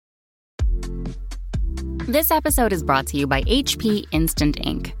This episode is brought to you by HP Instant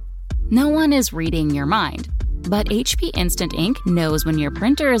Ink. No one is reading your mind, but HP Instant Ink knows when your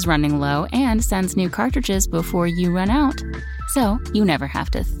printer is running low and sends new cartridges before you run out. So you never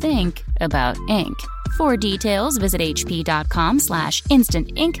have to think about ink. For details, visit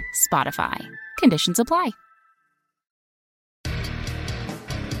hp.com/instant ink Spotify. Conditions apply.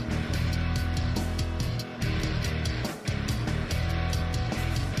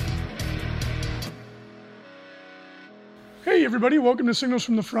 Hey everybody, welcome to Signals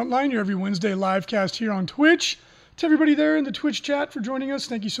from the Frontline, your every Wednesday live cast here on Twitch. To everybody there in the Twitch chat for joining us,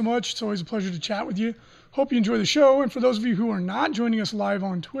 thank you so much. It's always a pleasure to chat with you. Hope you enjoy the show. And for those of you who are not joining us live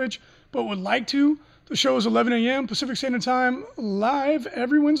on Twitch, but would like to, the show is 11 a.m. Pacific Standard Time, live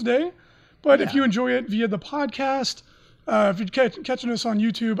every Wednesday. But if you enjoy it via the podcast, if you're catching us on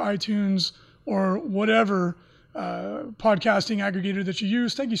YouTube, iTunes, or whatever podcasting aggregator that you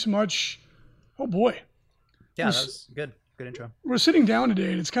use, thank you so much. Oh boy. Yeah, that was good. Good intro. We're sitting down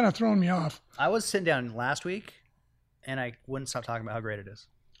today, and it's kind of throwing me off. I was sitting down last week, and I wouldn't stop talking about how great it is.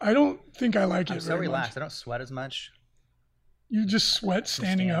 I don't think I like it. I'm so relaxed. I don't sweat as much. You just sweat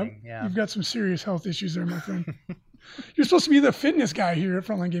standing up. Yeah. You've got some serious health issues there, my friend. You're supposed to be the fitness guy here at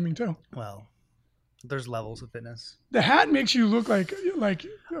Frontline Gaming too. Well, there's levels of fitness. The hat makes you look like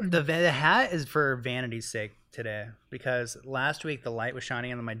the hat is for vanity's sake today, because last week the light was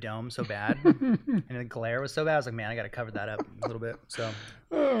shining on my dome so bad and the glare was so bad. I was like, man, I got to cover that up a little bit. So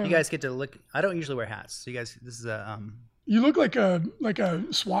you guys get to look. I don't usually wear hats. So you guys, this is a you look like a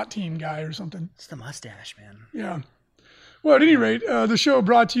SWAT team guy or something. It's the mustache, man. Yeah. Well, at any rate, the show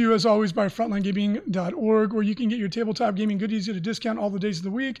brought to you, as always, by FrontlineGaming.org, where you can get your tabletop gaming goodies at a discount all the days of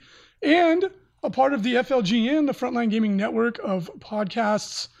the week, and a part of the FLGN, the Frontline Gaming Network of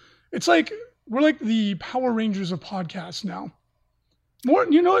podcasts. It's like we're like the Power Rangers of podcasts now. More,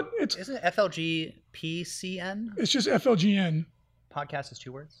 you know what? Isn't it FLGPCN? It's just FLGN. Podcast is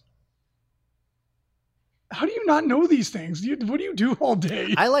 2 words. How do you not know these things? What do you do all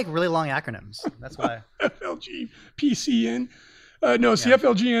day? I like really long acronyms. That's why. FLGPCN. No, it's the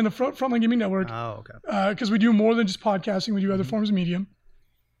FLGN, the Frontline Gaming Network. Oh, okay. Because we do more than just podcasting. We do other forms of media.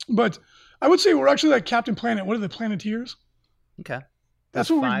 But I would say we're actually like Captain Planet. What are the Planeteers? Okay. That's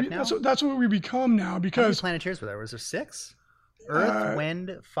what we become now. Because how many Planeteers were there? Was there 6? Earth,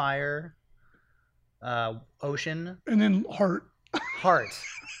 wind, fire, ocean, and then heart. Heart.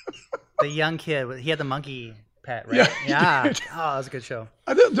 The young kid. He had the monkey pet, right? Yeah. Oh, that was a good show.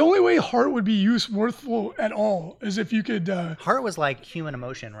 The only way heart would be worthful at all is if you could. Heart was like human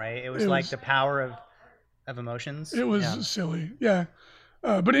emotion, right? It was like the power of emotions. It was silly, yeah.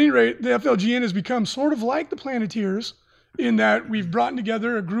 But at any rate, the FLGN has become sort of like the Planeteers in that we've brought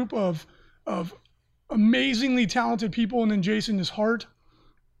together a group of amazingly talented people, and then Jason is heart.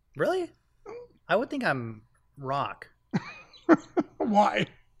 Really? I would think I'm rock. Why?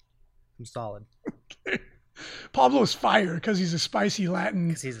 I'm solid. Okay. Pablo's fire because he's a spicy Latin.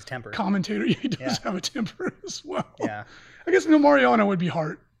 Because he's a temper. Commentator. He does have a temper as well. Yeah. I guess Mariano would be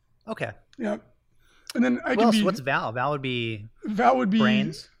heart. Okay. Yeah. And then what's Val? Val would be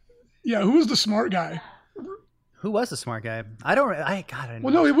brains. Yeah. Who was the smart guy? Who was the smart guy? I don't know.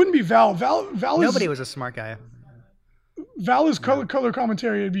 Well, no, it wouldn't be Val. Val Nobody was a smart guy. Val is color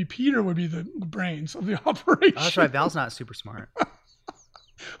commentary. It'd be Peter would be the brains of the operation. Oh, that's right. Val's not super smart.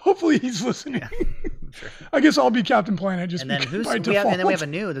 Hopefully he's listening. Yeah, sure. I guess I'll be Captain Planet just and then by default. And then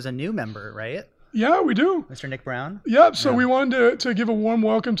there's a new member, right? Yeah, we do. Mr. Nick Brown. Yep. So we wanted to give a warm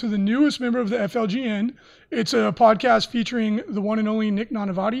welcome to the newest member of the FLGN. It's a podcast featuring the one and only Nick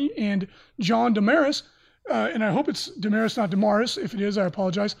Nanavati and John Damaris. And I hope it's Damaris, not Damaris. If it is, I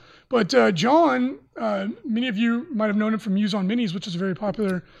apologize. But John, many of you might have known him from Muse on Minis, which is a very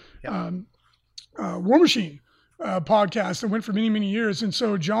popular War Machine podcast that went for many, many years. And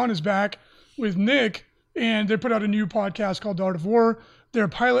so John is back with Nick, and they put out a new podcast called The Art of War. Their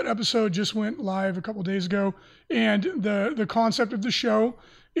pilot episode just went live a couple of days ago. And the concept of the show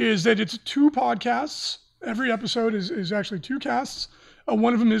is that it's 2 podcasts. Every episode is actually 2 casts.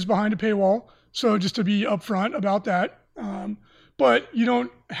 One of them is behind a paywall. So just to be upfront about that. But you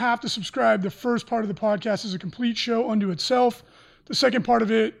don't have to subscribe. The first part of the podcast is a complete show unto itself. The second part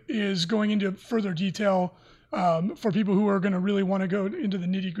of it is going into further detail for people who are going to really want to go into the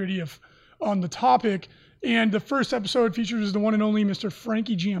nitty-gritty on the topic. And the first episode features the one and only Mr.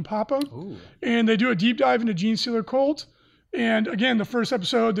 Frankie Giampapa. Ooh. And they do a deep dive into Genestealer Cult. And again, the first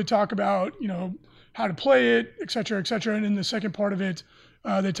episode, they talk about, how to play it, et cetera, et cetera. And in the second part of it,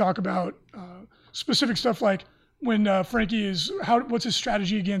 they talk about specific stuff like when Frankie what's his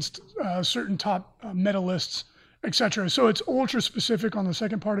strategy against certain top meta lists etc. So it's ultra specific on the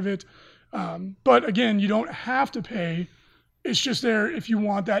second part of it. But again, you don't have to pay. It's just there if you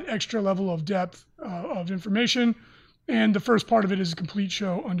want that extra level of depth of information. And the first part of it is a complete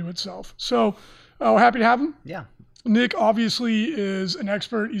show unto itself. So we're happy to have him. Yeah. Nick obviously is an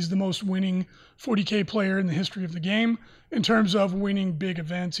expert. He's the most winning 40K player in the history of the game. In terms of winning big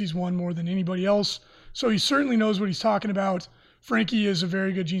events, he's won more than anybody else. So he certainly knows what he's talking about. Frankie is a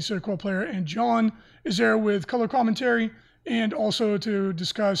very good Gene Stealer Core player. And John is there with color commentary and also to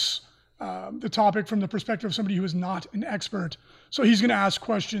discuss the topic from the perspective of somebody who is not an expert. So he's going to ask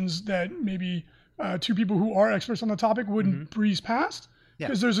questions that maybe two people who are experts on the topic wouldn't breeze past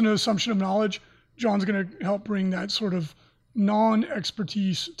because there's an assumption of knowledge. John's going to help bring that sort of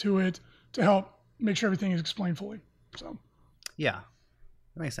non-expertise to it to help make sure everything is explained fully. So, yeah,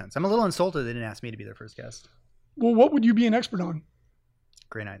 that makes sense. I'm a little insulted they didn't ask me to be their first guest. Well, what would you be an expert on?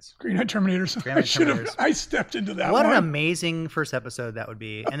 Grey Knights. Grey Knight Terminators. I stepped into that What one. an amazing first episode that would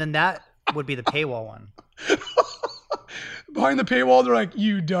be. And then that would be the paywall one. Behind the paywall, they're like,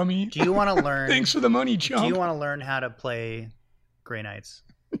 you dummy. Do you want to learn? Thanks for the money, chump. Do you want to learn how to play Grey Knights?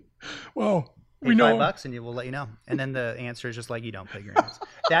 Well, Pay we know. $5 and we'll let you know. And then the answer is just like, you don't play Grey Knights.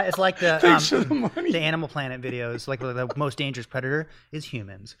 That is like the Animal Planet videos. Like the most dangerous predator is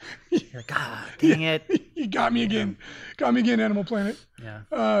humans. You're like, God, dang it. You got me again. Got me again, Animal Planet.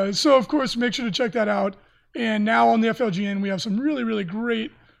 Yeah. So, of course, make sure to check that out. And now on the FLGN, we have some really, really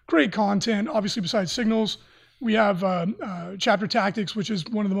great content. Obviously, besides Signals, we have Chapter Tactics, which is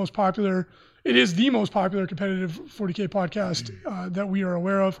one of the most popular. It is the most popular competitive 40K podcast that we are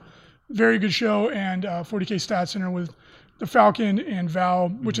aware of. Very good show. And 40K Stat Center with the Falcon and Val,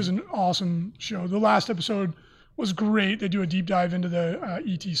 which is an awesome show. The last episode was great. They do a deep dive into the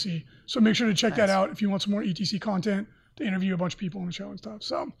ETC. So make sure to check that out if you want some more ETC content to interview a bunch of people on the show and stuff.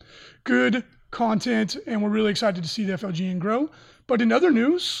 So good content, and we're really excited to see the FLGN grow. But in other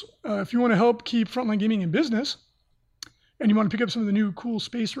news, if you want to help keep Frontline Gaming in business and you want to pick up some of the new cool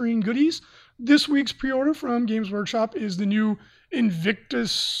Space Marine goodies, this week's pre-order from Games Workshop is the new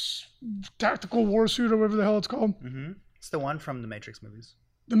Invictus Tactical War Suit, or whatever the hell it's called. Mm-hmm. It's the one from the Matrix movies.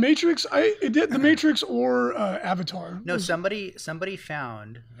 The Matrix, the Matrix or Avatar. No, somebody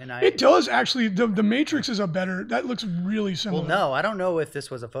found, and It does actually. The Matrix is a better. That looks really similar. Well, no, I don't know if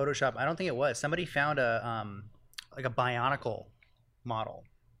this was a Photoshop. I don't think it was. Somebody found a like a Bionicle model.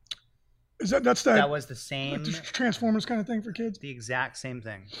 Is that's that was the same Transformers kind of thing for kids? The exact same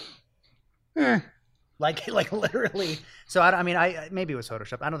thing. Like literally. So I mean, maybe it was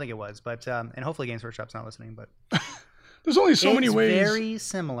Photoshop. I don't think it was, but and hopefully Games Workshop's not listening. But there's only so many ways. It's very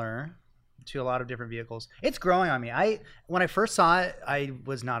similar to a lot of different vehicles. It's growing on me. When I first saw it, I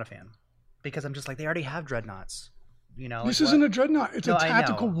was not a fan because I'm just like, they already have dreadnoughts. You know, this isn't a dreadnought. It's a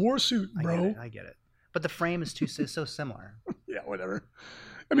tactical war suit, bro. I get it. But the frame is so similar. Yeah, whatever.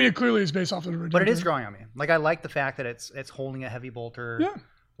 I mean, it clearly is based off of the original. But it is growing on me. Like, I like the fact that it's holding a heavy bolter. Yeah.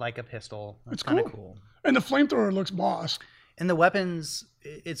 Like a pistol. It's kind of cool. And the flamethrower looks boss. And the weapons,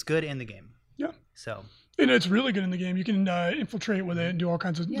 it's good in the game. Yeah. So. And it's really good in the game. You can infiltrate with it and do all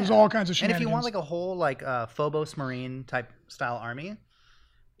kinds of. Yeah. There's all kinds of shenanigans. And if you want like a whole Phobos Marine type style army,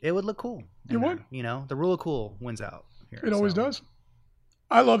 it would look cool. It would. You know, the rule of cool wins out here. It always does.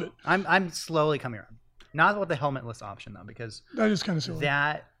 I love it. I'm slowly coming around. Not with the helmetless option though, because that is kind of silly.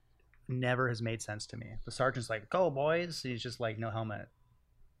 That never has made sense to me. The sergeant's like, "Go boys," he's just like, "No helmet."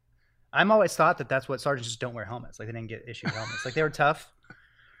 I'm always thought that that's what sergeants just don't wear helmets. Like they didn't get issued helmets. Like they were tough.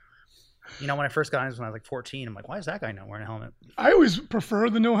 You know, when I first got into this when I was like 14, I'm like, why is that guy not wearing a helmet? I always prefer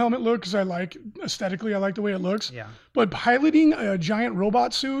the no helmet look because aesthetically I like the way it looks. Yeah. But piloting a giant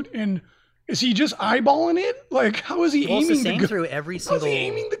robot suit and is he just eyeballing it? Like how is he aiming? It's the same through every single. How's he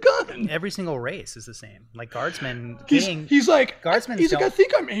aiming the gun? Every single race is the same. Like guardsmen. He's like, guardsmen. He's like, I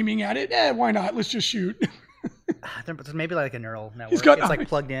think I'm aiming at it. Why not? Let's just shoot. There's maybe like a neural network. It's like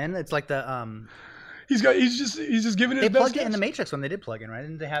plugged in. It's like the He's just giving it. They plugged it in the Matrix when they did plug in, right?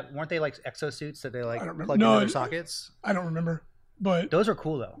 Weren't they like exosuits that they like plugged into their sockets? I don't remember, but those were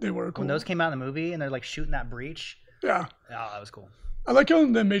cool though. They were cool. When those came out in the movie and they're like shooting that breach. Yeah. Oh, that was cool. I like how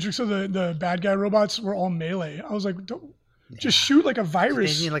in the Matrix of the bad guy robots were all melee. I was like, just shoot like a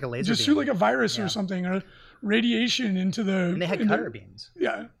virus. They need like a laser just beam. Shoot like a virus or something, or radiation into the. And they had cutter beams.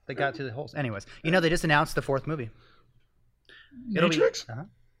 Yeah. They got through the holes. Anyways, they just announced the 4th movie. Matrix?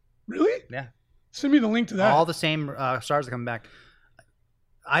 Really? Yeah. Send me the link to that. All the same stars are coming back.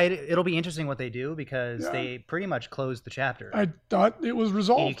 It'll be interesting what they do because they pretty much closed the chapter. I thought it was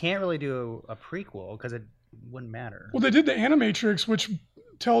resolved. And you can't really do a prequel because it wouldn't matter. Well, they did the Animatrix, which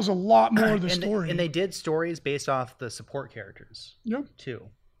tells a lot more of the story. And they did stories based off the support characters. Yep. Too.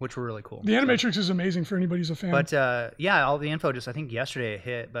 which were really cool. The Animatrix is amazing for anybody who's a fan. But yeah, all the info just I think yesterday it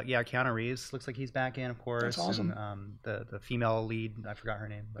hit. But yeah, Keanu Reeves looks like he's back in, of course. That's awesome. And the female lead, I forgot her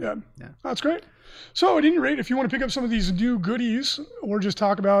name. But, yeah, that's great. So at any rate, if you want to pick up some of these new goodies or just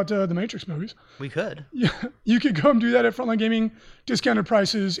talk about the Matrix movies, we could. Yeah, you could come do that at Frontline Gaming, discounted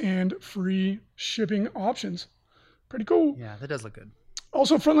prices and free shipping options. Pretty cool. Yeah, that does look good.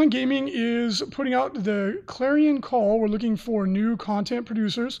 Also, Frontline Gaming is putting out the Clarion Call. We're looking for new content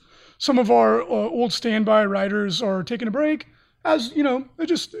producers. Some of our old standby writers are taking a break. As you know,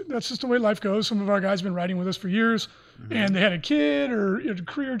 that's just the way life goes. Some of our guys have been writing with us for years, and they had a kid or a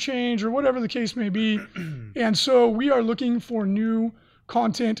career change or whatever the case may be. And so we are looking for new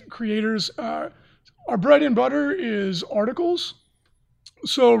content creators. Our bread and butter is articles.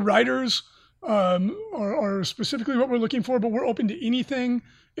 So writers are specifically what we're looking for, but we're open to anything.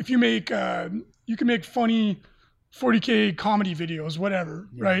 If you make, you can make funny 40K comedy videos, whatever,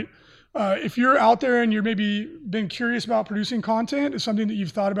 right? If you're out there and you're maybe been curious about producing content, it's something that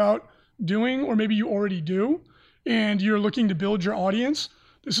you've thought about doing, or maybe you already do, and you're looking to build your audience,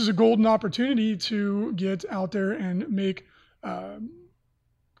 this is a golden opportunity to get out there and make, kind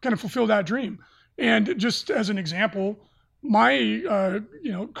of fulfill that dream. And just as an example, my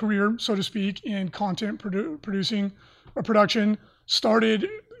career, so to speak, in content producing or production started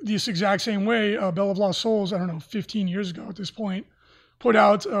this exact same way. Bell of Lost Souls, 15 years ago at this point, put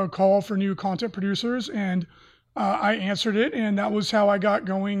out a call for new content producers, and I answered it, and that was how I got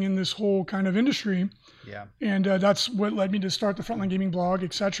going in this whole kind of industry. Yeah. And that's what led me to start the Frontline Gaming blog,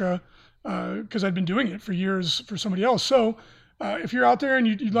 etc., because I'd been doing it for years for somebody else. So if you're out there and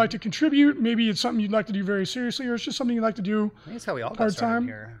you'd like to contribute, maybe it's something you'd like to do very seriously, or it's just something you'd like to do I think that's how we all got started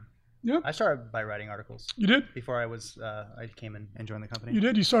here. Yeah. I started by writing articles. You did? Before I came in and joined the company. You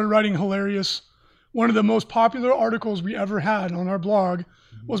did. You started writing hilarious. One of the most popular articles we ever had on our blog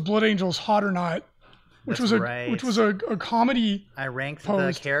was Blood Angels Hot or Not, which was a comedy. I ranked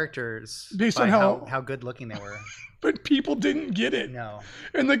the characters based by on how good looking they were. But people didn't get it. No.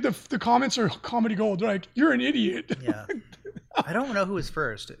 And like the comments are comedy gold. They're like, "You're an idiot." Yeah. I don't know who was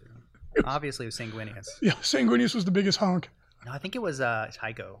first. Obviously, it was Sanguinius. Yeah, Sanguinius was the biggest hunk. No, I think it was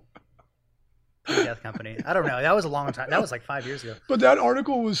Tycho. The Death Company. I don't know. That was a long time. That was like 5 years ago. But that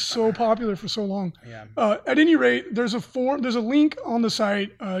article was so popular for so long. Yeah. At any rate, there's a link on the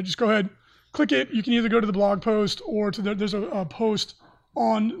site. Just go ahead, click it. You can either go to the blog post or to there's a post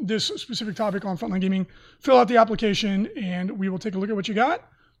on this specific topic on Frontline Gaming. Fill out the application, and we will take a look at what you got.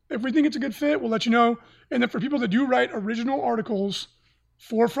 If we think it's a good fit, we'll let you know. And then for people that do write original articles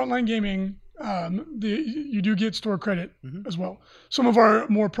for Frontline Gaming, you do get store credit as well. Some of our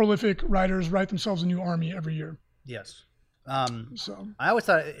more prolific writers write themselves a new army every year. Yes. So I always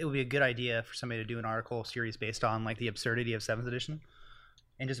thought it would be a good idea for somebody to do an article series based on like the absurdity of 7th edition.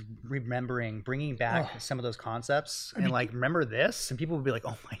 And just bringing back some of those concepts and like, remember this? And people would be like,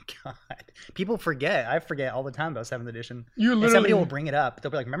 oh my God. People forget. I forget all the time about 7th edition. And somebody will bring it up.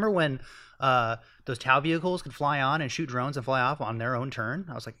 They'll be like, remember when those Tau vehicles could fly on and shoot drones and fly off on their own turn?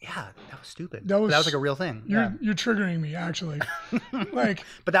 I was like, yeah, that was stupid. That was like a real thing. You're triggering me, actually. But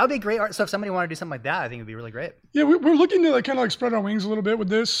that would be great art. So if somebody wanted to do something like that, I think it would be really great. Yeah, we're looking to kind of spread our wings a little bit with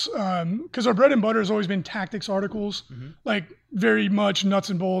this, because our bread and butter has always been tactics articles, like very much nuts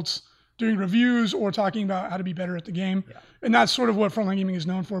and bolts, doing reviews or talking about how to be better at the game. Yeah. And that's sort of what Frontline Gaming is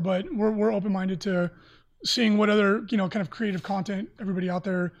known for. But we're open-minded to seeing what other kind of creative content everybody out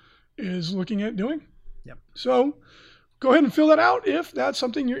there is looking at doing. Yep. So go ahead and fill that out if that's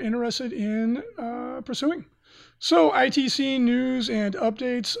something you're interested in pursuing. So ITC news and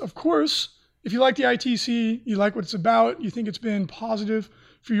updates. Of course, if you like the ITC, you like what it's about, you think it's been positive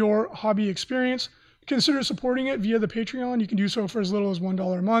for your hobby experience, consider supporting it via the Patreon. You can do so for as little as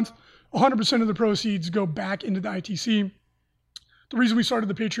 $1 a month. 100% of the proceeds go back into the ITC. The reason we started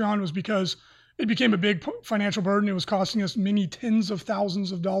the Patreon was because it became a big financial burden. It was costing us many tens of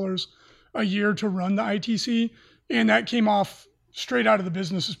thousands of dollars a year to run the ITC. And that came off straight out of the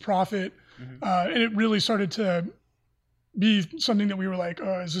business's profit. And it really started to be something that we were like,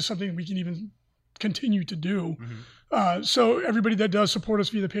 is this something we can even continue to do? So everybody that does support us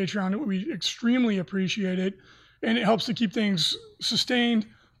via the Patreon, we extremely appreciate it. And it helps to keep things sustained.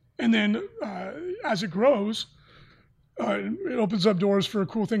 And then as it grows, it opens up doors for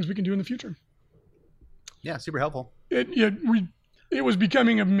cool things we can do in the future. Yeah, super helpful. It was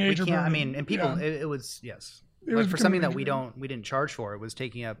becoming a major burden. I mean, and people, it was, yes. It was for something that we didn't charge for. It was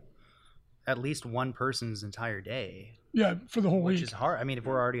taking up at least one person's entire day. Yeah, for the whole week. Which is hard. I mean, if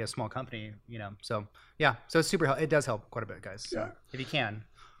we're already a small company, so yeah. So it's super, it does help quite a bit, guys. So if you can.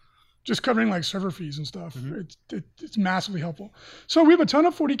 just covering like server fees and stuff. It's massively helpful. So we have a ton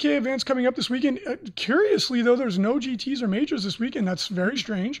of 40K events coming up this weekend. Curiously, though, there's no GTs or majors this weekend. That's very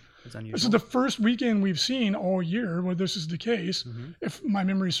strange. It's unusual. This is the first weekend we've seen all year where this is the case, if my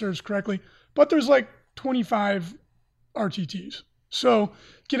memory serves correctly. But there's like 25 RTTs. So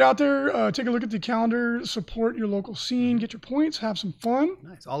get out there, take a look at the calendar, support your local scene, get your points, have some fun.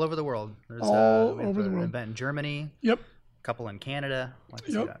 Nice. All over the world. There's all over the world. An event in Germany. Yep. A couple in Canada. Like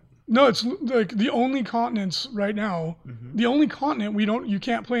to see that. No, it's like the only continents right now. The only continent you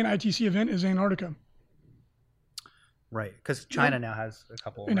can't play an ITC event is Antarctica. Right, because China now has a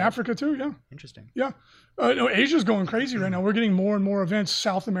couple. In Africa too, yeah. Interesting. Yeah. No, Asia's going crazy right now. We're getting more and more events.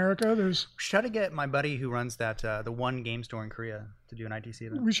 South America, there's. We should try to get my buddy who runs that the one game store in Korea to do an ITC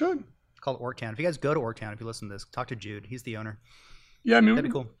event. We should. It's called Orktown. If you guys go to Orktown, if you listen to this, talk to Jude. He's the owner. Yeah, I mean, that'd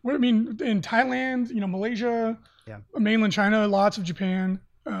be cool. I mean, in Thailand, Malaysia, mainland China, lots of Japan.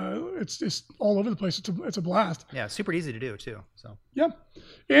 It's all over the place. It's a blast. Yeah, super easy to do too. So yeah,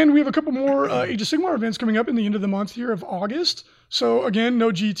 and we have a couple more Age of Sigmar events coming up in the end of the month here of August. So again, no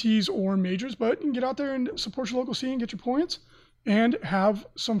GTs or majors, but you can get out there and support your local scene, get your points, and have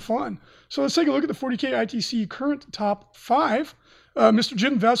some fun. So let's take a look at the 40K ITC current top 5. Mr.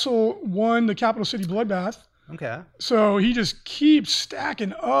 Jim Vessel won the Capital City Bloodbath. Okay. So he just keeps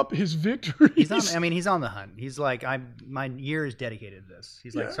stacking up his victories. He's on the hunt. He's like, my year is dedicated to this.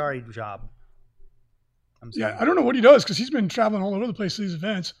 He's like, sorry, job. I don't know what he does because he's been traveling all over the place to these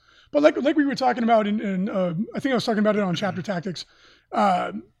events. But like we were talking about in I think I was talking about it on Chapter Tactics.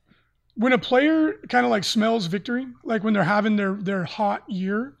 When a player kind of like smells victory, like when they're having their hot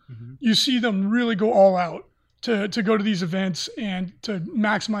year, you see them really go all out to go to these events and to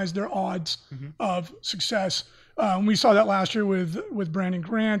maximize their odds of success. We saw that last year with Brandon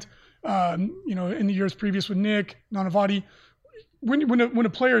Grant, in the years previous with Nick Nanavati. When a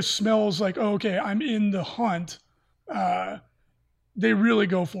player smells like, oh, okay, I'm in the hunt, they really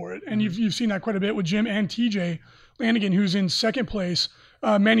go for it. And you've seen that quite a bit with Jim and TJ Lanigan, who's in second place.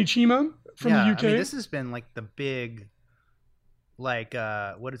 Manny Chima from the UK. This has been like the big,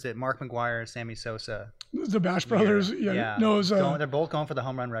 what is it? Mark McGuire, Sammy Sosa. The Bash Brothers. Yeah. No, they're both going for the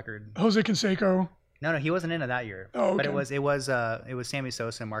home run record. Jose Canseco. No, he wasn't into that year. Oh, okay. But it was Sammy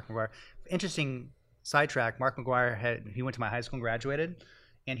Sosa and Mark McGuire. Interesting sidetrack. Mark McGuire he went to my high school and graduated,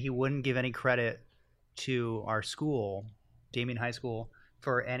 and he wouldn't give any credit to our school, Damien High School,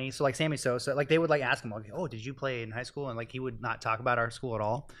 for any. So like Sammy Sosa, like they would like ask him, like, oh, did you play in high school? And like he would not talk about our school at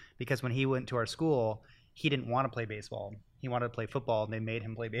all, because when he went to our school, he didn't want to play baseball. He wanted to play football, and they made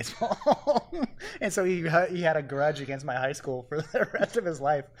him play baseball. And so he had a grudge against my high school for the rest of his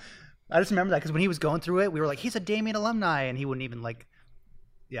life. I just remember that because when he was going through it, we were like, he's a Damien alumni, and he wouldn't even like.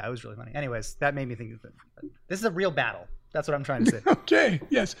 Yeah, it was really funny. Anyways, that made me think this is a real battle. That's what I'm trying to say. Okay,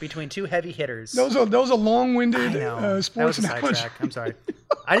 yes. Between two heavy hitters. Those are long-winded sports analogy. I'm sorry.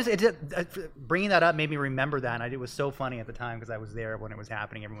 Bringing that up made me remember that, and it was so funny at the time because I was there when it was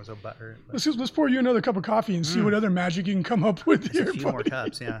happening. Everyone was so butthurt. Let's pour you another cup of coffee and see what other magic you can come up with here. A few more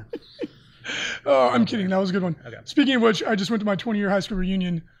cups, yeah. Oh, I'm kidding. That was a good one. Okay. Speaking of which, I just went to my 20-year high school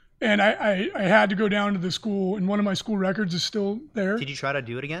reunion, and I had to go down to the school, and one of my school records is still there. Did you try to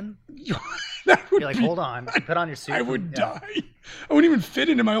do it again? You're like, hold on. Put on your suit. I would die. I wouldn't even fit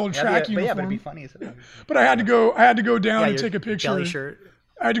into my old track uniform. Yeah, but it'd be funny. But I had to go down and take a picture. Belly shirt.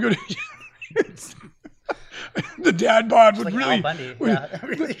 I had to go to the dad bod would like really, Al Bundy.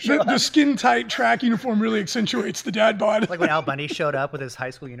 The skin tight track uniform really accentuates the dad bod. Like when Al Bundy showed up with his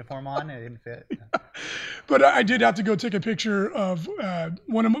high school uniform on, and it didn't fit. Yeah. But I did have to go take a picture of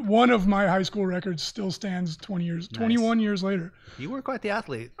one of my high school records. Still stands 21 years later. You were quite the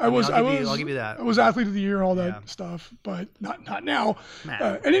athlete. I'll give you that. I was athlete of the year, all that stuff, but not now.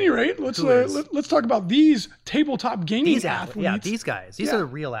 At any rate, let's talk about these tabletop gaming athletes. Yeah, these guys. These are the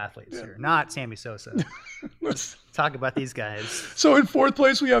real athletes here, not Sammy Sosa. Let's talk about these guys. So in fourth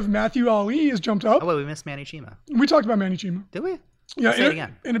place, we have Matthew Ali has jumped up. Oh, wait, we missed Manny Chima. We talked about Manny Chima. Did we? Yeah, say it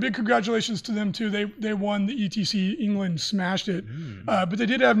again. And a big congratulations to them too. They won the ETC. England smashed it. But they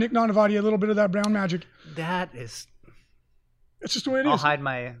did have Nick Nanavati, a little bit of that brown magic. That is. It's just the way it is. I'll hide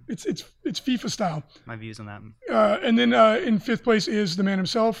my. It's FIFA style. My views on that. And then in fifth place is the man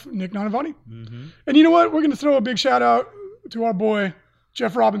himself, Nick Nanavati. And you know what? We're going to throw a big shout out to our boy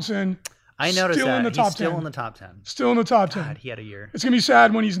Jeff Robinson. I noticed still that. In the top He's still 10. in the top 10. Still in the top 10. God, he had a year. It's going to be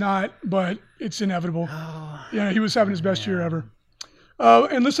sad when he's not, but it's inevitable. Oh, yeah, he was having his best year ever.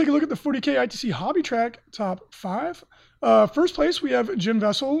 And let's take a look at the 40K ITC Hobby Track top 5. First place, we have Jim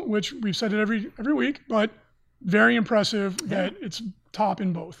Vessel, which we've said it every week, but very impressive that it's top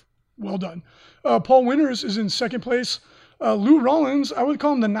in both. Well done. Paul Winters is in second place. Lou Rollins, I would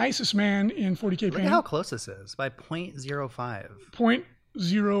call him the nicest man in 40K Look paint. at how close this is by 0.05.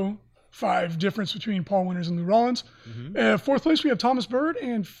 0.05 difference between Paul Winters and Lou Rollins. Fourth place, we have Thomas Bird.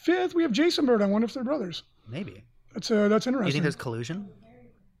 And fifth, we have Jason Bird. I wonder if they're brothers. Maybe. That's interesting. You think there's collusion?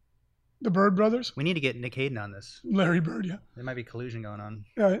 The Bird brothers? We need to get Nick Hayden on this. Larry Bird, yeah. There might be collusion going on.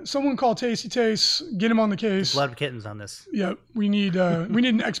 Someone call Tasty Taste. Get him on the case. Blood of kittens on this. Yeah, we need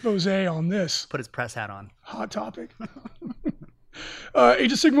an expose on this. Put his press hat on. Hot topic.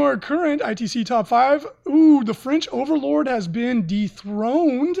 Age of Sigmar current ITC top 5. Ooh, the French Overlord has been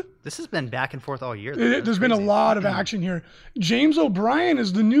dethroned. This has been back and forth all year. There's been a lot of action here. James O'Brien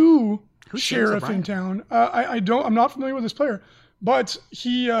is the new sheriff in town. I'm not familiar with this player, but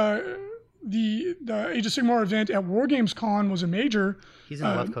he the Age of Sigmar event at War Games Con was a major. He's in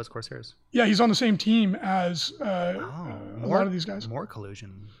the Left Coast Corsairs. Yeah, he's on the same team as a lot of these guys. More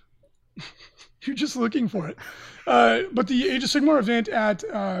collusion. You're just looking for it. But the Age of Sigmar event at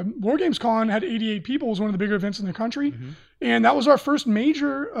War Games Con had 88 people. It was one of the bigger events in the country. And that was our first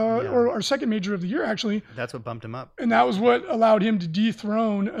major, or our second major of the year, actually. That's what bumped him up. And that was what allowed him to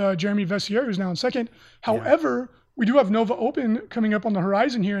dethrone Jeremy Vessier, who's now in second. However, we do have Nova Open coming up on the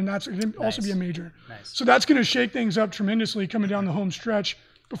horizon here, and that's going to also be a major. So that's going to shake things up tremendously coming down the home stretch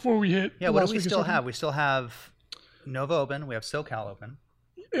before we hit. Yeah, what do we still have? We still have Nova Open. We have SoCal Open.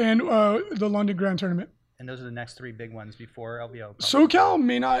 And the London Grand Tournament. And those are the next three big ones before LVO. Probably. SoCal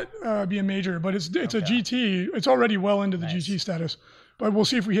may not be a major, but it's a GT. It's already well into the GT status, but we'll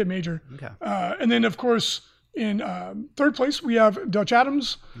see if we hit major. Okay. And then, of course, in third place, we have Dutch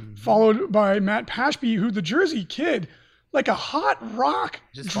Adams, followed by Matt Pashby, who the Jersey kid, like a hot rock,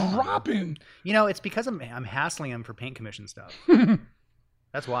 just dropping. You know, it's because I'm hassling him for paint commission stuff.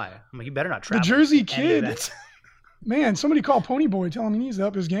 That's why. I'm like, you better not travel. The Jersey kid. Man, somebody call Ponyboy, tell him he needs to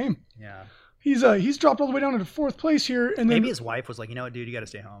up his game. Yeah. He's dropped all the way down to fourth place here. And then maybe his wife was like, you know what, dude, you got to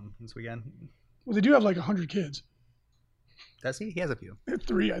stay home this weekend. Well, they do have like 100 kids. Does he? He has a few.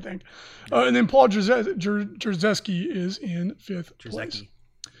 3, I think. And then Paul Jerzeski is in fifth place.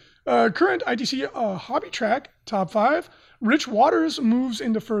 Current ITC Hobby Track top 5. Rich Waters moves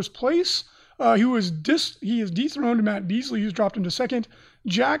into first place. He is dethroned Matt Beasley, who's dropped into second.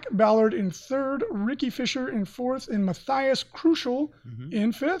 Jack Ballard in third. Ricky Fisher in fourth. And Matthias Crucial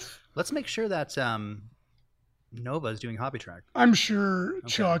in fifth. Let's make sure that Nova is doing Hobby Track. I'm sure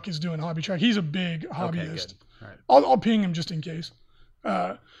Chuck is doing Hobby Track. He's a big hobbyist. All right. I'll ping him just in case.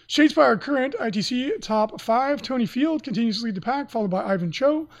 Shadespire current ITC top 5. Tony Field continues to lead the pack, followed by Ivan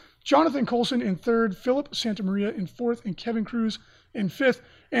Cho. Jonathan Colson in third. Philip Santamaria in fourth. And Kevin Cruz in fifth.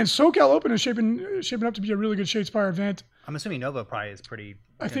 And SoCal Open is shaping up to be a really good Shadespire event. I'm assuming Nova probably is pretty.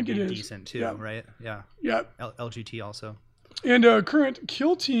 I think it is decent too, right? Yeah. Yeah. LGT also. And current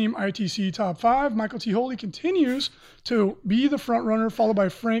Kill Team ITC top 5. Michael T. Holy continues to be the front runner, followed by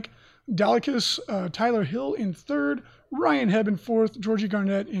Frank Dalikas, Tyler Hill in third, Ryan Hebb in fourth, Georgie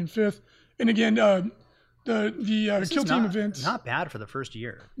Garnett in fifth. And again, the Kill Team event. Not bad for the first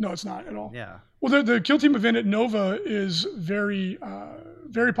year. No, it's not at all. Yeah. Well, the Kill Team event at Nova is very,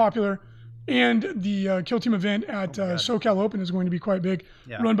 very popular. And the Kill Team event at SoCal Open is going to be quite big,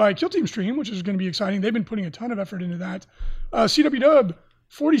 run by Kill Team Stream, which is going to be exciting. They've been putting a ton of effort into that. CW Dub,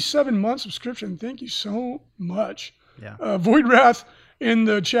 47-month subscription. Thank you so much. Yeah. Void Wrath in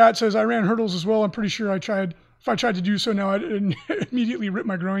the chat says, I ran hurdles as well. I'm pretty sure if I tried to do so now, I'd immediately rip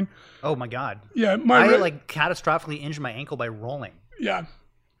my groin. Oh, my God. Yeah. I catastrophically injured my ankle by rolling. Yeah.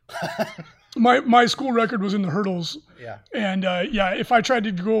 My school record was in the hurdles. Yeah. And if I tried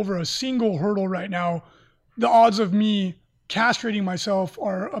to go over a single hurdle right now, the odds of me castrating myself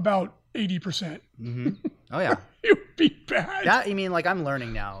are about 80%. Oh yeah. It would be bad. I'm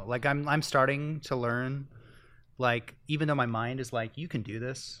learning now. Like I'm starting to learn, like, even though my mind is like, you can do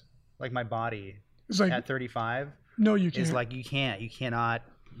this, like my body is like, at 35. No, you can't. It's like, you cannot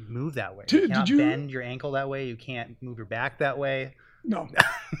move that way. You cannot bend your ankle that way. You can't move your back that way. No.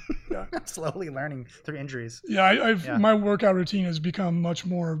 Yeah. I'm slowly learning through injuries. Yeah, my workout routine has become much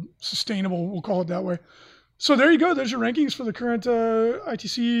more sustainable. We'll call it that way. So there you go. There's your rankings for the current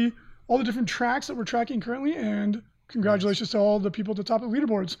ITC, all the different tracks that we're tracking currently, and congratulations to all the people at the top of the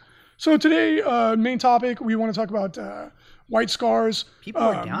leaderboards. So today, main topic, we want to talk about white scars. People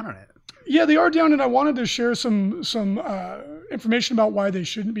are down on it. Yeah, they are down, and I wanted to share some information about why they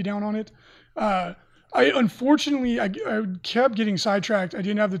shouldn't be down on it. Unfortunately, I kept getting sidetracked. I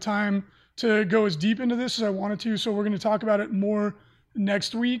didn't have the time to go as deep into this as I wanted to, so we're going to talk about it more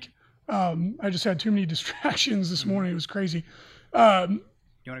next week. I just had too many distractions this morning. It was crazy. You want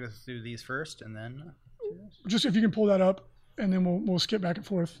to go through these first and then? Just if you can pull that up, and then we'll skip back and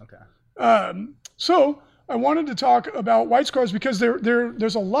forth. Okay. So I wanted to talk about White Scars because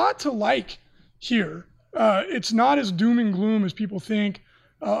there's a lot to like here. It's not as doom and gloom as people think.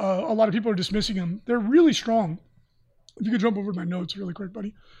 A lot of people are dismissing them. They're really strong. If you could jump over to my notes really quick,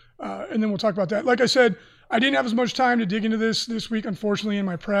 buddy. And then we'll talk about that. Like I said, I didn't have as much time to dig into this week, unfortunately, in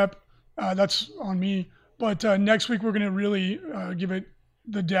my prep. That's on me. But next week, we're going to really give it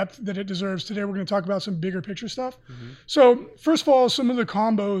the depth that it deserves. Today, we're going to talk about some bigger picture stuff. So first of all, some of the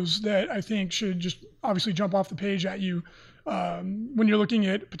combos that I think should just obviously jump off the page at you when you're looking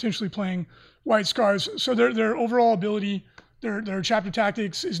at potentially playing White Scars. So their overall ability, their chapter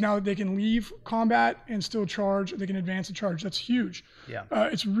tactics is now that they can leave combat and still charge. They can advance and charge. That's huge. Yeah.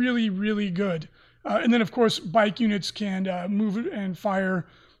 It's really, really good. And then, of course, bike units can move and fire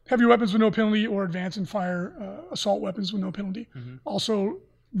heavy weapons with no penalty or advance and fire assault weapons with no penalty. Also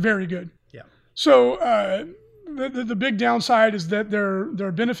very good. Yeah. So the big downside is that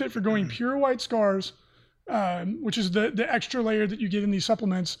their benefit for going pure White Scars, which is the extra layer that you get in these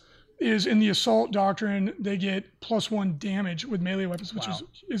supplements, is in the assault doctrine. They get +1 damage with melee weapons, which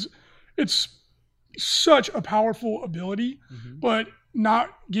it's such a powerful ability, but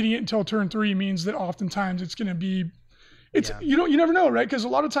not getting it until turn 3 means that oftentimes it's going to be, you never know, right? Because a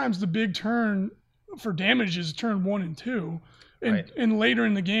lot of times the big turn for damage is turn 1 and 2, and later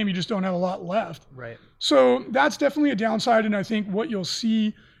in the game you just don't have a lot left. Right. So that's definitely a downside, and I think what you'll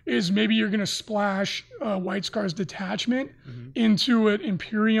see is maybe you're going to splash White Scars detachment into an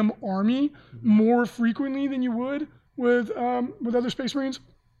Imperium army more frequently than you would with other Space Marines.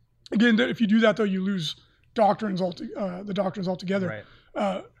 Again, if you do that though, you lose the doctrines altogether.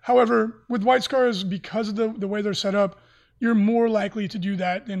 Right. However, with White Scars, because of the way they're set up, you're more likely to do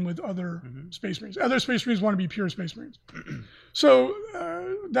that than with other Space Marines. Other Space Marines want to be pure Space Marines. So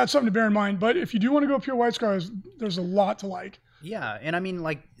that's something to bear in mind. But if you do want to go pure White Scars, there's a lot to like. Yeah, and I mean,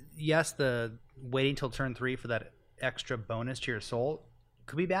 like, yes, the waiting till turn 3 for that extra bonus to your assault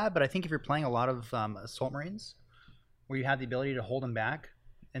could be bad, but I think if you're playing a lot of assault Marines, where you have the ability to hold them back,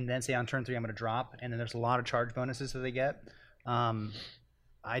 and then say on turn 3 I'm going to drop, and then there's a lot of charge bonuses that they get,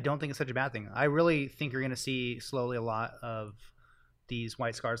 I don't think it's such a bad thing. I really think you're going to see slowly a lot of these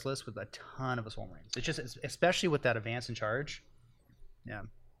White Scars lists with a ton of assault Marines. It's just, especially with that advance and charge. Yeah.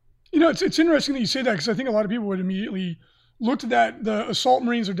 You know, it's interesting that you say that, because I think a lot of people would immediately look to that. The assault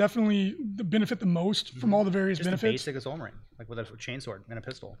Marines are definitely the benefit the most from all the various just benefits. Just the basic assault Marine, like with a chainsword and a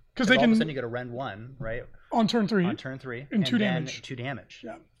pistol. Because they all can. Of a sudden you get a rend 1, right? On turn 3. On turn 3. And 2 then damage. 2 damage.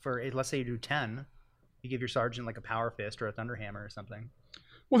 Yeah. For, let's say you do 10, you give your sergeant like a power fist or a thunder hammer or something.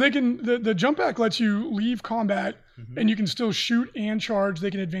 Well, they can. The jump back lets you leave combat, and you can still shoot and charge.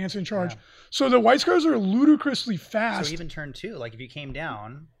 They can advance and charge. Yeah. So the White Scars are ludicrously fast. So even turn 2, like if you came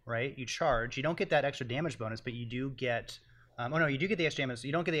down, right, you charge. You don't get that extra damage bonus, but you do get. You do get the extra damage.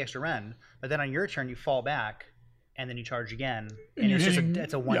 You don't get the extra rend, but then on your turn you fall back, and then you charge again, and it's hitting,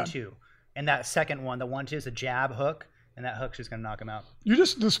 it's a 1-2. And that second one, the 1-2, is a jab hook, and that hook's just gonna knock him out. You're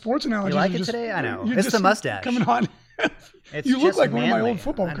just the sports analogy. You like it today? I know. It's the mustache coming on. You look like one of my old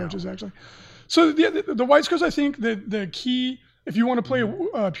football coaches, actually. So the White Scars, I think the key, if you want to play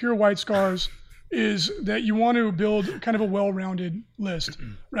pure White Scars, is that you want to build kind of a well-rounded list,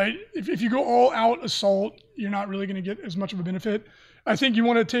 right? If you go all out assault, you're not really going to get as much of a benefit. I think you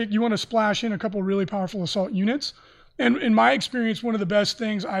want to splash in a couple really powerful assault units. And in my experience, one of the best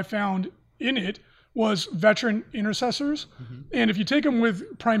things I found in it was veteran intercessors. And if you take them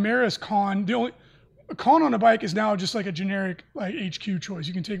with Primaris Khan, Khan on a bike is now just like a generic like HQ choice.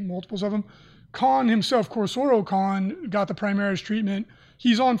 You can take multiples of them. Khan himself, Corsoro Khan, got the Primaris treatment.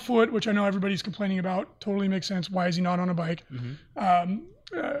 He's on foot, which I know everybody's complaining about. Totally makes sense. Why is he not on a bike?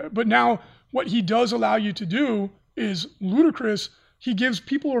 But now what he does allow you to do is ludicrous. He gives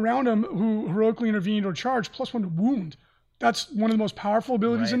people around him who heroically intervened or charged +1 to wound. That's one of the most powerful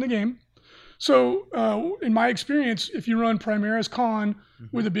abilities in the game. So in my experience, if you run Primaris Khan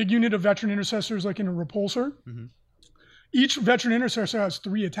with a big unit of veteran intercessors like in a repulsor, each veteran intercessor has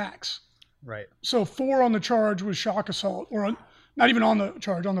 3 attacks. Right. So 4 on the charge with shock assault, or not even on the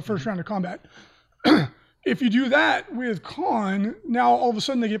charge, on the first round of combat. If you do that with Khan, now all of a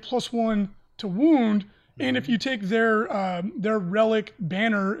sudden they get +1 to wound. And if you take their relic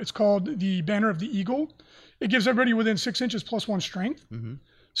banner, it's called the Banner of the Eagle. It gives everybody within 6 inches +1 strength.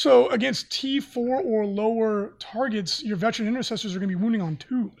 So against T4 or lower targets, your veteran intercessors are going to be wounding on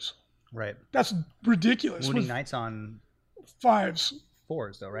 2s. Right. That's ridiculous. Wounding knights on 5s.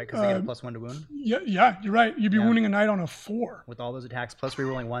 4s though, right? Because they get a +1 to wound. Yeah, you're right. You'd be wounding a knight on a 4 with all those attacks plus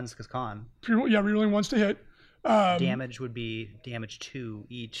rerolling 1s because Khan. Rerolling 1s to hit. Damage would be damage 2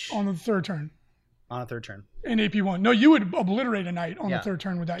 each on the 3rd turn. On a third turn. In AP1. No, you would obliterate a knight on the third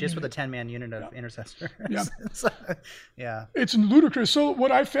turn with that just unit. with a 10-man unit of intercessors. Yeah. Yeah. It's ludicrous. So what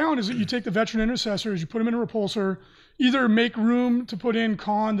I found is that you take the veteran intercessors, you put them in a repulsor, either make room to put in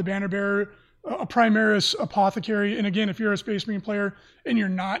Khan, the banner bearer, a Primaris apothecary. And again, if you're a Space Marine player and you're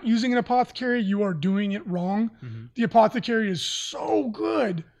not using an apothecary, you are doing it wrong. Mm-hmm. The apothecary is so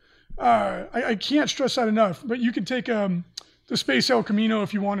good. I can't stress that enough. But you could take the Space El Camino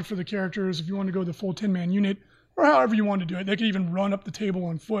if you wanted for the characters, if you want to go the full 10-man unit, or however you want to do it. They could even run up the table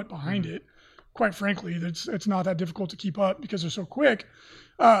on foot behind it. Quite frankly, it's not that difficult to keep up because they're so quick.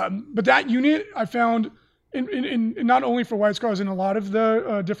 But that unit I found in not only for White Scars in a lot of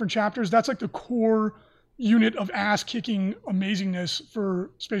the different chapters, that's like the core unit of ass-kicking amazingness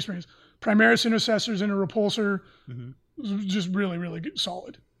for Space Marines. Primaris intercessors in a repulsor, just really, really good,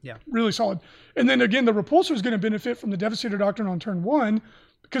 solid. Yeah. Really solid. And then again, the repulsor is going to benefit from the Devastator Doctrine on turn 1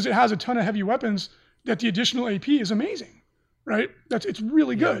 because it has a ton of heavy weapons that the additional AP is amazing, right? It's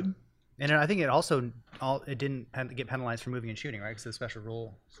really good. And I think it didn't have to get penalized for moving and shooting, right? Because the special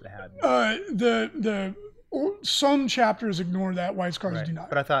rules it had. Some chapters ignore that. White Scars do not.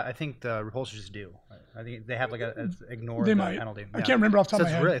 But I think the repulsors just do. I think they have like a ignore the penalty. I can't remember off the top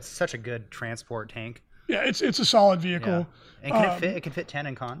of my head. It's such a good transport tank. Yeah, it's a solid vehicle. Yeah. And can it fit? It can fit 10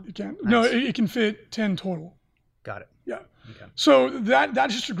 in con? It can. Nice. No, it can fit 10 total. Got it. Yeah. Okay. So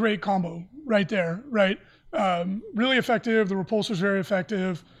that's just a great combo right there, right? Really effective. The repulsor is very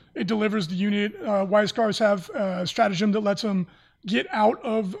effective. It delivers the unit. White Scars have a stratagem that lets them get out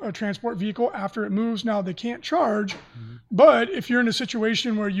of a transport vehicle after it moves. Now, they can't charge, but if you're in a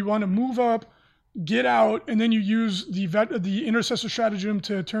situation where you want to move up, get out, and then you use the intercessor stratagem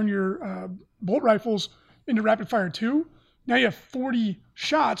to turn your bolt rifles into rapid fire 2, now you have 40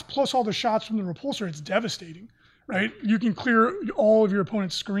 shots plus all the shots from the repulsor. It's devastating, right? You can clear all of your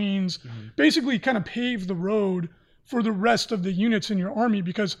opponent's screens, basically kind of pave the road for the rest of the units in your army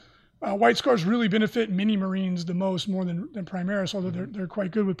because White Scars really benefit mini Marines the most more than Primaris, although they're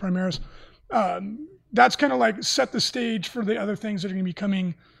quite good with Primaris. That's kind of like set the stage for the other things that are going to be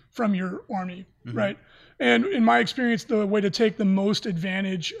coming from your army, right? And in my experience, the way to take the most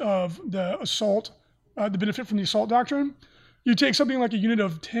advantage of the assault, the benefit from the assault doctrine, you take something like a unit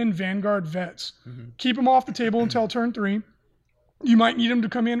of 10 Vanguard vets, keep them off the table until turn 3. You might need them to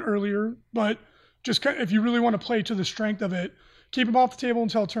come in earlier, but just if you really want to play to the strength of it, keep them off the table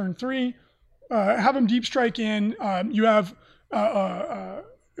until turn 3. Have them deep strike in. You have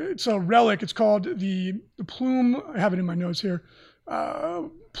it's a relic. It's called the Plume. I have it in my notes here.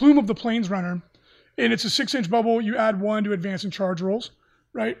 Plume of the Planesrunner, and it's a 6-inch bubble. You add 1 to advance and charge rolls,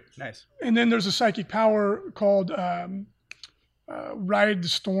 right? Nice. And then there's a psychic power called Ride the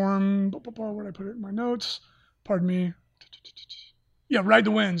Storm. Where did I put it in my notes? Pardon me. Yeah, Ride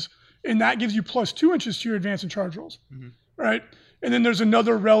the Winds, and that gives you plus 2 inches to your advance and charge rolls, right? And then there's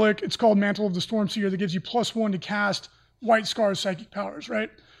another relic. It's called Mantle of the Stormseer that gives you plus 1 to cast White Scars psychic powers, right?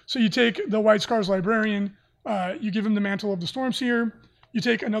 So you take the White Scars Librarian, you give him the Mantle of the Stormseer. You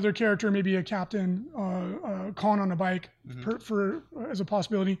take another character, maybe a captain, Khan on a bike, for as a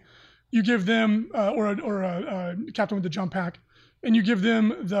possibility. You give them, or a captain with the jump pack, and you give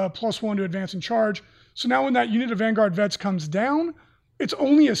them the plus 1 to advance and charge. So now when that unit of Vanguard vets comes down, it's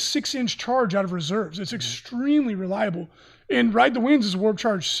only a 6-inch charge out of reserves. It's extremely reliable. And Ride the Winds is Warp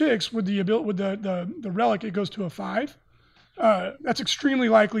Charge 6 with the relic. It goes to a 5. That's extremely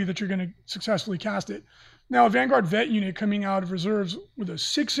likely that you're going to successfully cast it. Now, a Vanguard vet unit coming out of reserves with a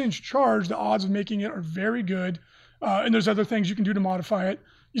 6-inch charge, the odds of making it are very good. And there's other things you can do to modify it.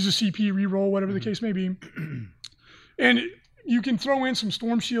 Use a CP, reroll, whatever the case may be. And you can throw in some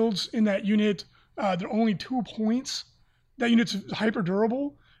storm shields in that unit. They're only 2 points. That unit's hyper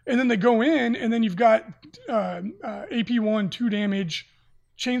durable. And then they go in, and then you've got AP1, 2 damage,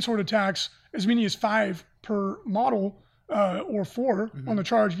 chainsword attacks, as many as 5 per model, or 4 on the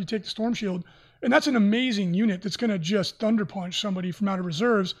charge if you take the storm shield. And that's an amazing unit that's going to just thunder punch somebody from out of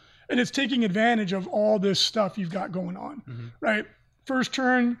reserves. And it's taking advantage of all this stuff you've got going on, right? First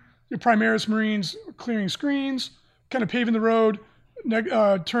turn, your Primaris Marines clearing screens, kind of paving the road.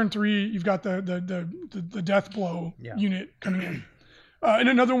 Turn 3, you've got the death blow unit coming in. And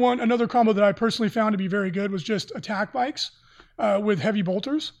another combo that I personally found to be very good was just attack bikes with heavy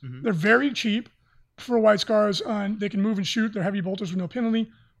bolters. They're very cheap for White Scars. They can move and shoot. They're heavy bolters with no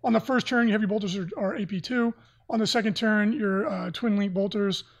penalty. On the first turn, your heavy bolters are AP2. On the second turn, your twin link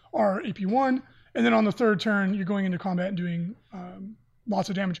bolters are AP1. And then on the third turn, you're going into combat and doing lots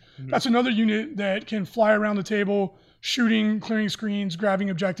of damage. That's another unit that can fly around the table, shooting, clearing screens,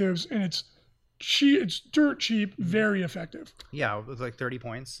 grabbing objectives, and it's it's dirt cheap, very effective. Yeah, it was like 30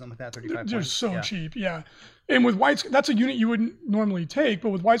 points, something like that, 35 They're points. so cheap, yeah. And with White, that's a unit you wouldn't normally take, but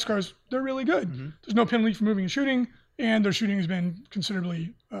with White Scars, they're really good. Mm-hmm. There's no penalty for moving and shooting, and their shooting has been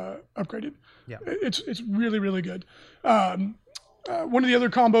considerably upgraded. Yeah. It's really, really good. One of the other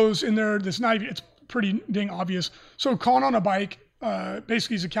combos in there that's not even, it's pretty dang obvious. So Khan on a bike,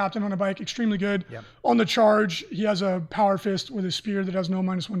 basically he's a captain on a bike, extremely good. Yep. On the charge, he has a power fist with a spear that has no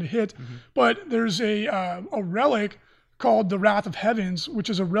 -1 to hit. But there's a relic called the Wrath of Heavens, which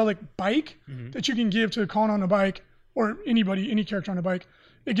is a relic bike that you can give to Khan on a bike, or any character on a bike.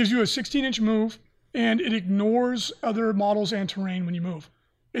 It gives you a 16-inch move, and it ignores other models and terrain when you move.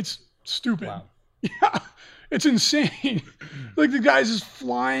 It's stupid. Wow. Yeah, it's insane. Like the guy's just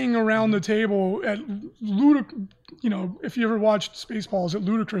flying around the table at if you ever watched Spaceballs, at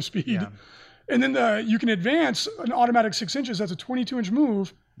ludicrous speed. Yeah. And then you can advance an automatic 6 inches. That's a 22-inch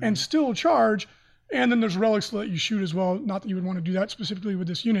move and still charge. And then there's relics to let you shoot as well. Not that you would want to do that specifically with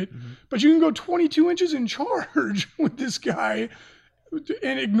this unit, but you can go 22 inches in charge with this guy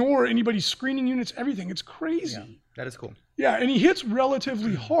and ignore anybody's screening units, everything. It's crazy. Yeah, that is cool. Yeah, and he hits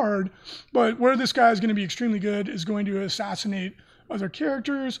relatively hard, but where this guy is going to be extremely good is going to assassinate other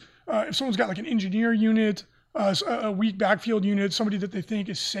characters. If someone's got like an engineer unit, a weak backfield unit, somebody that they think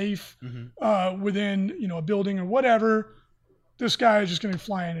is safe within a building or whatever, this guy is just going to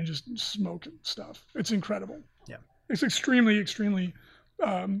fly in and just smoke stuff. It's incredible. Yeah, it's extremely, extremely,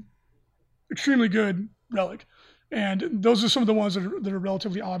 extremely good relic. And those are some of the ones that are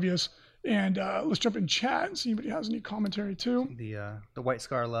relatively obvious. And let's jump in chat and see if anybody has any commentary too. The White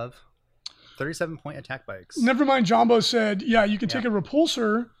Scar love, 37-point attack bikes. Never mind. Jumbo said, yeah, you can take a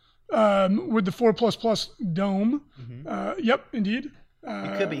repulsor with the 4++ dome. Yep, indeed.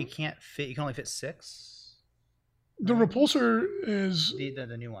 You could, but you can't fit. You can only fit 6. The repulsor is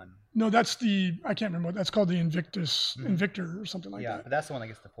the new one. No, that's I can't remember what that's called, the Invictor or something like that. Yeah, but that's the one that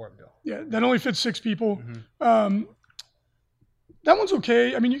gets the port bill. Yeah, that only fits 6 people. That one's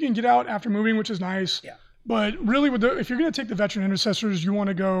okay. I mean, you can get out after moving, which is nice. Yeah. But really, if you're going to take the veteran intercessors, you want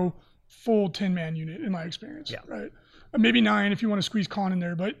to go full 10-man unit, in my experience. Yeah. Right. Maybe 9 if you want to squeeze Khan in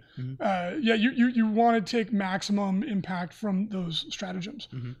there, but you want to take maximum impact from those stratagems.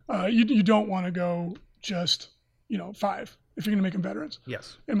 You don't want to go just 5 if you're going to make them veterans.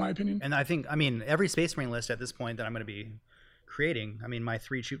 Yes. In my opinion. And I think, every Space Marine list at this point that I'm going to be creating, my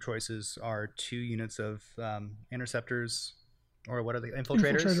 3 troop choices are 2 units of interceptors, or what are they?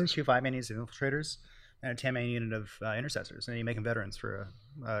 Infiltrators. 2 5-man units of infiltrators, and a 10-man unit of intercessors. And you make them veterans for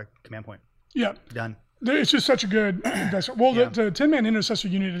a command point. Yeah. Done. It's just such a good investment. Well, the 10-man intercessor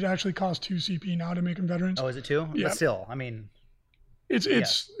unit, it actually costs 2 CP now to make them veterans. Oh, is it 2? Yeah. But still,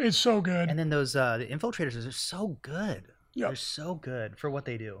 it's so good. And then those the infiltrators are so good. Yep. They're so good for what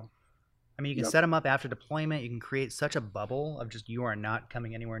they do. You can set them up after deployment. You can create such a bubble of just you are not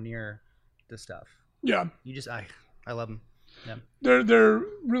coming anywhere near this stuff. Yeah. I love them. Yeah. They're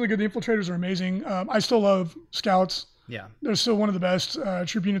really good. The infiltrators are amazing. I still love scouts. Yeah. They're still one of the best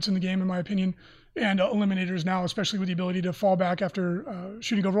troop units in the game, in my opinion. And eliminators now, especially with the ability to fall back after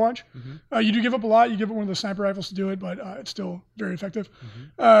shooting Overwatch. You do give up a lot. You give up one of the sniper rifles to do it, but it's still very effective.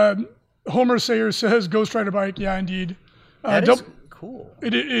 Homer Sayer says Ghost Rider bike. Yeah, indeed. That is cool.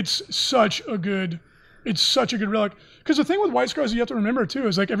 It's such a good relic. Because the thing with White Scars you have to remember too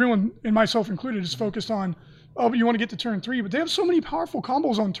is like everyone, and myself included, is focused on, but you want to get to turn 3, but they have so many powerful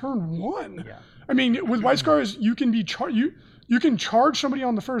combos on turn 1. Yeah. With White Scars, you can be you can charge somebody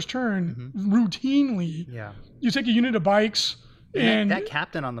on the first turn routinely. Yeah. You take a unit of bikes. And that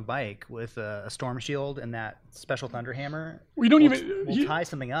captain on the bike with a storm shield and that special thunderhammer, we'll tie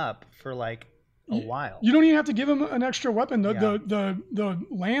something up for like a while. You don't even have to give him an extra weapon. The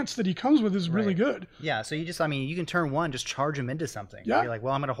lance that he comes with is really good. Yeah, so you just, you can turn 1, just charge him into something. Yeah. You're like,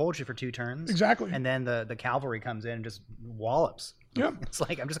 well, I'm going to hold you for 2 turns. Exactly. And then the cavalry comes in and just wallops. Yeah. It's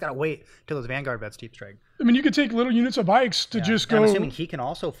like, I'm just going to wait till those Vanguard vets deep strike. You could take little units of bikes to just go. I'm assuming he can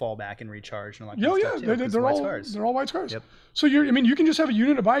also fall back and recharge. And they're all White Scars. Yep. So you can just have a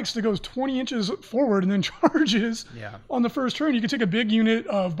unit of bikes that goes 20 inches forward and then charges on the first turn. You can take a big unit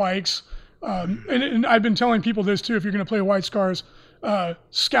of bikes. And I've been telling people this too, if you're going to play White Scars,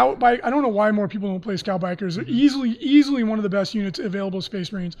 Scout Bike, I don't know why more people don't play Scout Bikers. They're easily one of the best units available to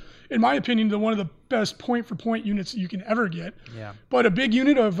Space Marines. In my opinion, they're one of the best point-for-point units that you can ever get. Yeah. But a big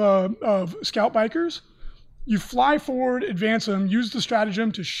unit of Scout Bikers, you fly forward, advance them, use the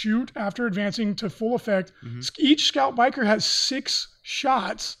stratagem to shoot after advancing to full effect. Each Scout Biker has 6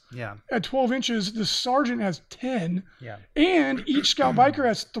 shots at 12 inches. The Sergeant has 10. Yeah. And each Scout Biker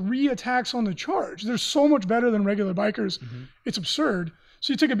has 3 attacks on the charge. They're so much better than regular bikers. It's absurd.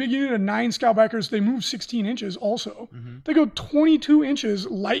 So you take a big unit of 9 Scout Bikers, they move 16 inches also. They go 22 inches,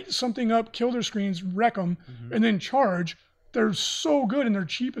 light something up, kill their screens, wreck them, and then charge. They're so good and they're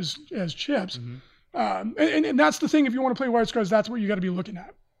cheap as chips. And that's the thing, if you want to play White Scars, that's what you got to be looking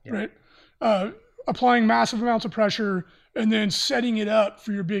at, right? Applying massive amounts of pressure and then setting it up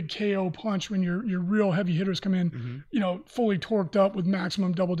for your big KO punch when your real heavy hitters come in, fully torqued up with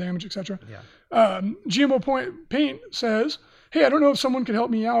maximum double damage, etc. GMO Paint says, hey, I don't know if someone could help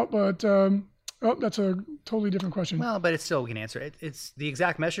me out, but that's a totally different question. Well, but it's still, we can answer it. It's the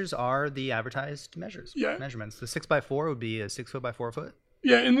exact measures are the advertised measurements. The 6x4 would be a 6 foot by 4 foot.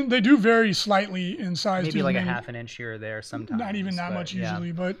 Yeah, and they do vary slightly in size. Maybe like a half an inch here or there sometimes. Not even that much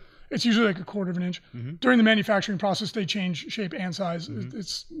usually, but it's usually like a quarter of an inch. During the manufacturing process, they change shape and size.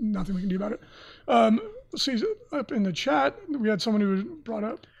 It's nothing we can do about it. Let's see, up in the chat, we had someone who brought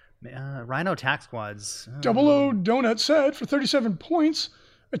up. Rhino Tac Squads. Double O Donut said, for 37 points,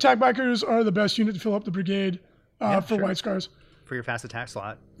 attack bikers are the best unit to fill up the brigade for White Scars. For your fast attack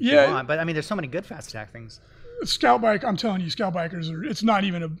slot. Yeah. But I mean, there's so many good fast attack things. Scout bike, I'm telling you, Scout bikers it's not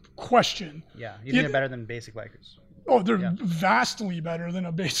even a question. Yeah, you think they're better than basic bikers. Oh, they're vastly better than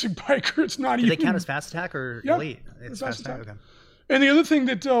a basic biker. It's not even. Do they count as fast attack or elite? It's fast attack. Okay. And the other thing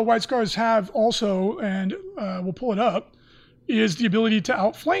that White Scars have also, and we'll pull it up, is the ability to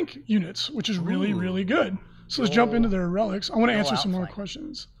outflank units, which is really, really good. So let's jump into their relics. I want to answer some more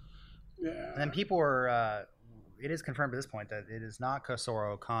questions. Yeah. And people are. It is confirmed at this point that it is not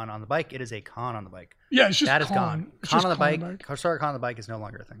Kosoro Khan on the bike. It is a Khan on the bike. Yeah, it's just that Khan. Is gone. It's Khan on the bike. Kosoro Khan on the bike is no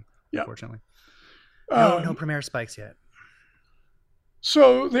longer a thing. Yeah. Unfortunately. No Premier spikes yet.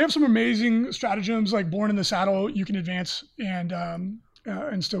 So they have some amazing stratagems, like Born in the Saddle. You can advance and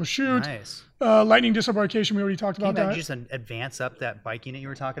still shoot. Nice. Lightning Disembarkation. We already talked about that. You just advance up that bike unit you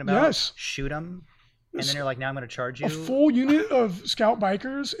were talking about. Yes. Shoot them. And then you're like, now I'm going to charge you. A full unit of Scout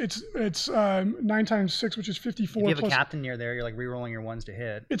Bikers. It's 9 times 6, which is 54. If you have a captain near there, you're like re-rolling your ones to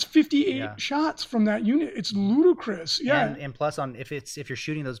hit. It's 58 shots from that unit. It's ludicrous. Yeah. And plus, if you're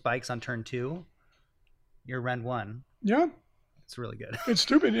shooting those bikes on turn 2, you're Rend 1. Yeah. It's really good. It's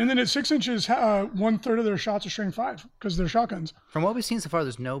stupid. And then at 6 inches, 1/3 of their shots are string 5 because they're shotguns. From what we've seen so far,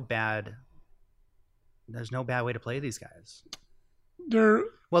 there's no bad way to play these guys.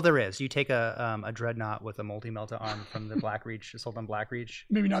 Well, there is. You take a Dreadnought with a multi-melta arm from the Blackreach, Assault on Blackreach.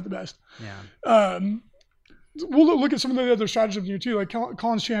 Maybe not the best. Yeah. We'll look at some of the other stratagems here too, like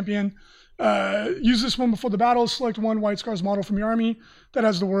Khan's Champion. Use this one before the battle. Select one White Scars model from your army that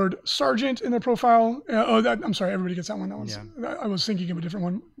has the word Sergeant in their profile. I'm sorry, everybody gets that one. I was thinking of a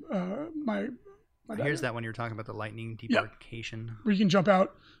different one. Here's that one you were talking about, the Lightning Debarkation. Where you can jump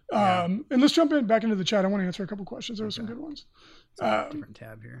out. And let's jump back into the chat. I want to answer a couple questions. There were some good ones. Different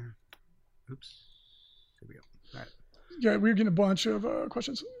tab here. Oops. Here we go. All right. Yeah, we're getting a bunch of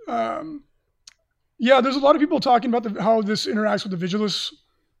questions. There's a lot of people talking about how this interacts with the Vigilus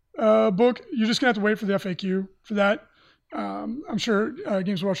book. You're just going to have to wait for the FAQ for that. I'm sure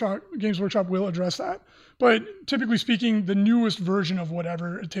Games Workshop will address that. But typically speaking, the newest version of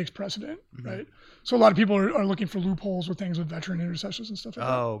whatever, it takes precedent, right? So a lot of people are looking for loopholes with things with veteran intercessors and stuff like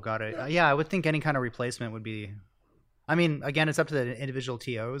that. Oh, got it. Yeah, I would think any kind of replacement would be... I mean, again, it's up to the individual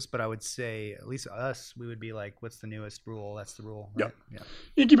TOs, but I would say, at least us, we would be like, what's the newest rule? That's the rule. Right? Yeah.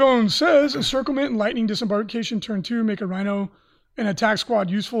 Inky Bones says, Encirclement and Lightning Disembarkation turn 2 make a Rhino and attack squad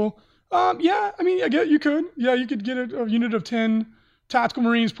useful. Yeah, I mean, you could. Yeah, you could get a unit of 10 Tactical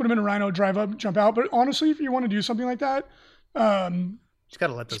Marines, put them in a Rhino, drive up, jump out. But honestly, if you want to do something like that, just got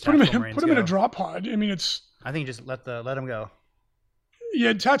to let those put them in a drop pod. I mean, I think just let them go.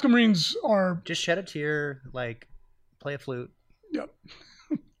 Yeah, Tactical Marines are... Just shed a tier, like... Play a flute. Yep.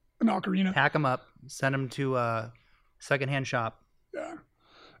 An ocarina. Pack them up. Send them to a secondhand shop. Yeah.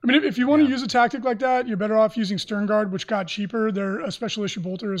 I mean, if you want to use a tactic like that, you're better off using Stern Guard, which got cheaper. Their special issue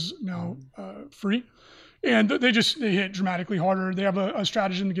bolter is now free. And they hit dramatically harder. They have a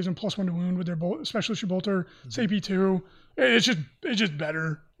stratagem that gives them +1 to wound with their special issue bolter. It's AP2. It's just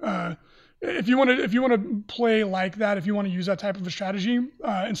better. If you want to play like that, if you want to use that type of a strategy,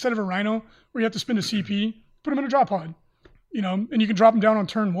 instead of a Rhino where you have to spend a CP, put them in a drop pod, and you can drop them down on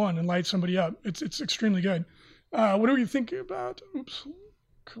turn 1 and light somebody up. It's extremely good. What do we think about? Oops,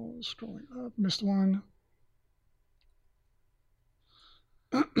 cool. Scrolling up, missed one.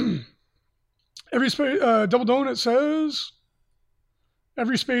 Every space Double Donut says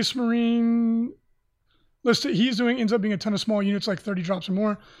every Space Marine list that he's doing ends up being a ton of small units, like 30 drops or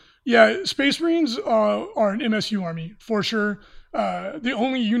more. Yeah, Space Marines are an MSU army for sure. The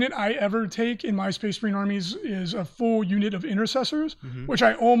only unit I ever take in my Space Marine armies is a full unit of intercessors, which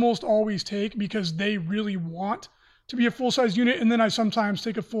I almost always take because they really want to be a full-size unit, and then I sometimes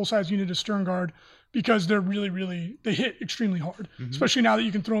take a full-size unit of Stern Guard because they're really, they hit extremely hard, especially now that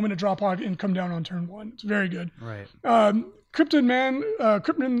you can throw them in a drop pod and come down on turn 1. It's very good. Right.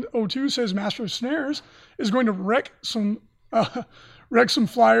 Krypton02 says Master of Snares is going to wreck some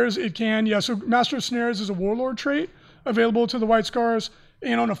flyers. It can, yeah. So Master of Snares is a Warlord trait available to the White Scars,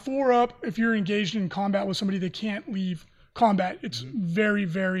 and on a 4-up, if you're engaged in combat with somebody, they can't leave combat. It's very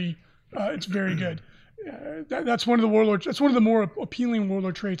good. That's one of the Warlord. That's one of the more appealing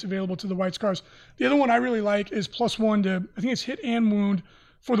Warlord traits available to the White Scars. The other one I really like is +1 to, I think it's hit and wound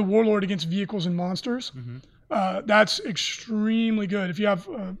for the Warlord against vehicles and monsters. That's extremely good. If you have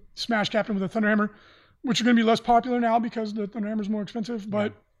a Smash Captain with a Thunderhammer, which are going to be less popular now because the Thunderhammer is more expensive,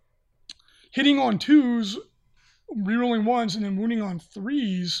 but hitting on 2s, rerolling 1s, and then wounding on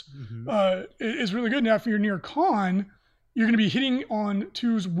 3s is really good. Now, if you're near con, you're going to be hitting on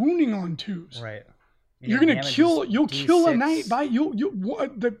 2s, wounding on 2s. Right. You're going to kill. You'll kill a knight by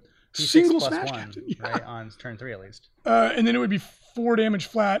the single Smash Captain. Right, on turn 3 at least. And then it would be 4 damage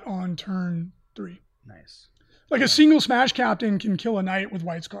flat on turn 3. Nice. Like a single Smash Captain can kill a knight with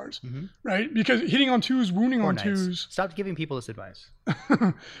White Scars, right? Because hitting on 2s, wounding on 2s. Stop giving people this advice.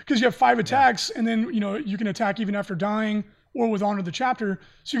 Because you have 5 attacks, and then you can attack even after dying or with Honor the Chapter.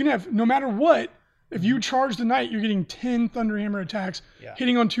 So you can have, no matter what, if you charge the knight, you're getting 10 Thunderhammer attacks. Yeah.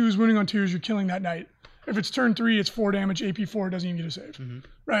 Hitting on 2s, wounding on 2s, you're killing that knight. If it's turn 3, it's 4 damage, AP 4, doesn't even get a save,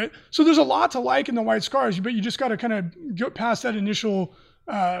 right? So there's a lot to like in the White Scars, but you just got to kind of get past that initial,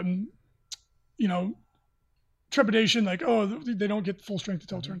 trepidation, like, oh, they don't get full strength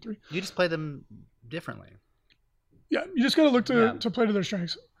until turn 3. You just play them differently. Yeah, you just got to look to play to their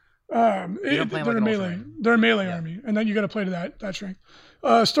strengths. They're a melee army, and then you got to play to that strength.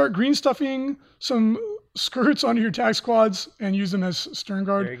 Start green stuffing some skirts onto your attack squads and use them as Stern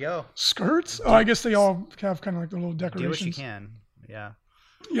Guard. There you go. Skirts? Oh, I guess they all have kind of like the little decorations. Do what you can. Yeah.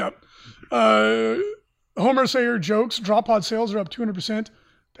 Yep. Homer Sayer jokes. Drop pod sales are up 200%.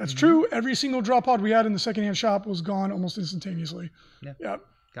 That's true. Every single drop pod we had in the secondhand shop was gone almost instantaneously. Yeah. Yep.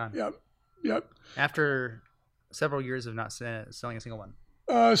 Gone. Yep. After several years of not selling a single one.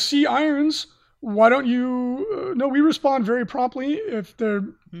 Sea Irons, why don't you... no, we respond very promptly if they're...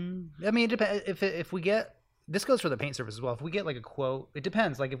 I mean, it depends. If we get... This goes for the paint service as well. If we get like a quote, it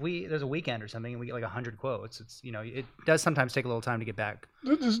depends. Like if there's a weekend or something and we get like 100 quotes, it's, it does sometimes take a little time to get back.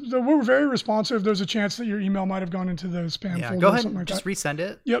 We're very responsive. There's a chance that your email might have gone into the spam folder. Go ahead, or something like just resend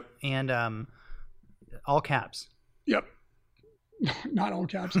it. Yep. And all caps. Yep. Not all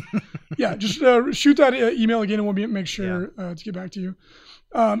caps. Yeah, just shoot that email again and we'll make sure to get back to you.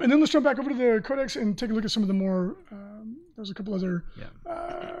 And then let's jump back over to the Codex and take a look at some of the more, there's a couple other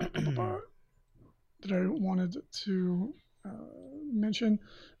that I wanted to mention.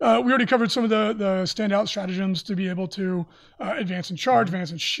 We already covered some of the standout stratagems to be able to advance and charge,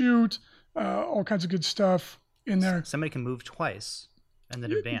 advance and shoot, all kinds of good stuff in there. Somebody can move twice and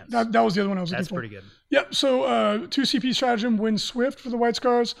then advance. That was the other one I was looking for. That's pretty good. Yep. So 2 CP stratagem, win swift for the White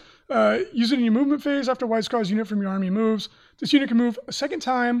Scars. Use it in your movement phase after White Scars unit from your army moves. This unit can move a second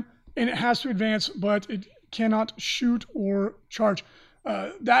time and it has to advance, but it cannot shoot or charge.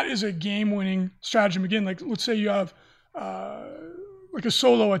 That is a game-winning stratagem. Again, like let's say you have like a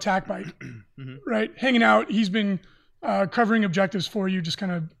solo attack bike, right? Hanging out, he's been covering objectives for you, just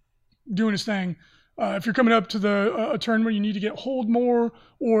kind of doing his thing. If you're coming up to a turn where you need to get hold more,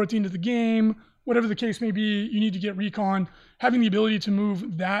 or at the end of the game, whatever the case may be, you need to get recon. Having the ability to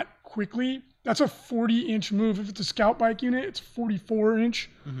move that quickly, that's a 40-inch move. If it's a scout bike unit, it's 44-inch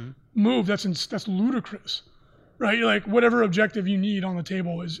move. That's ludicrous. Right, you're like whatever objective you need on the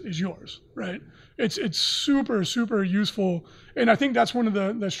table is yours, right? It's super, super useful, and I think that's one of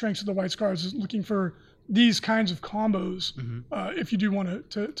the strengths of the White Scars is looking for these kinds of combos if you do want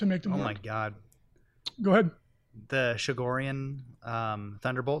to make them work. Oh my God! Go ahead. The Shagorian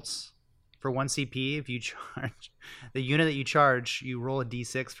Thunderbolts for 1 CP. If you charge the unit that you charge, you roll a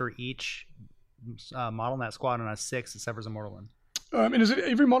d6 for each model in that squad. On a 6, it suffers a mortal wound. And is it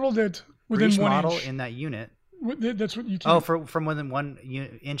every model that within for each 1 model inch? In that unit? That's what you can. Oh, from within 1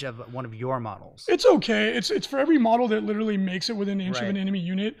 inch of one of your models. It's okay. It's for every model that literally makes it within an inch of an enemy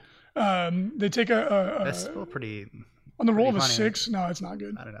unit. They take That's still pretty. On the roll of a 6, no, it's not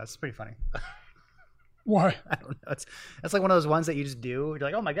good. I don't know. It's pretty funny. Why? I don't know. It's like one of those ones that you just do. You're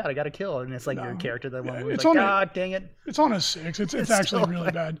like, oh my God, I got to kill, and it's like your character that one. It's like, God dang it. It's on a 6. It's actually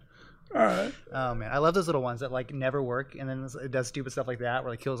really bad. All right. Oh man, I love those little ones that like never work, and then it does stupid stuff like that,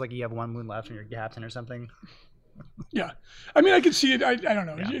 where it kills like you have 1 wound left and you're captain or something. Yeah, I mean, I could see it. I don't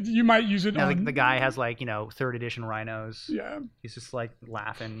know. Yeah. You might use it. Like the guy has like 3rd edition rhinos. Yeah. He's just like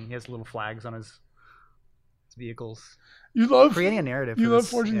laughing. He has little flags on his vehicles. You love creating a narrative. You love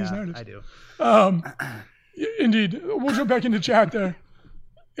forging these narratives. I do. Indeed. We'll jump back into chat there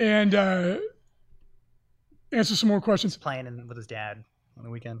and answer some more questions. He's playing with his dad on the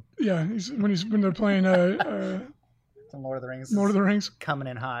weekend. Yeah, when they're playing Some Lord of the Rings. Lord of the Rings coming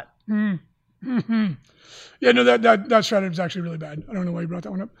in hot. Mm-hmm. Yeah, no, that strategy is actually really bad. I don't know why you brought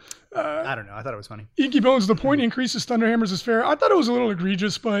that one up. I don't know. I thought it was funny. Inky Bones, the point increases Thunderhammers is fair. I thought it was a little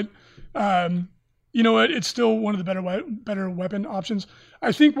egregious, but you know what? It's still one of the better weapon options.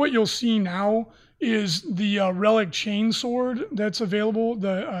 I think what you'll see now is the Relic Chain Sword that's available,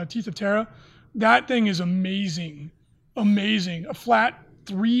 the Teeth of Terra. That thing is amazing. Amazing. A flat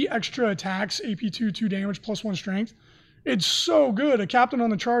 3 extra attacks, AP2, 2 damage, plus 1 strength. It's so good. A Captain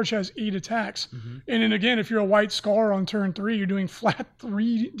on the Charge has 8 attacks. Mm-hmm. And then again, if you're a White Scar on turn 3, you're doing flat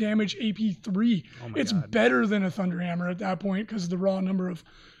 3 damage AP3. It's God. Better than a Thunderhammer at that point because of the raw number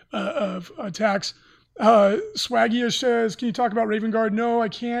of attacks. Swaggy says, can you talk about Raven Guard? No, I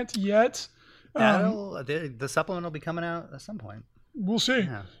can't yet. The supplement will be coming out at some point. We'll see.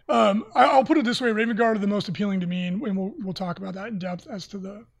 Yeah. I'll put it this way: Raven Guard are the most appealing to me, and we'll talk about that in depth as to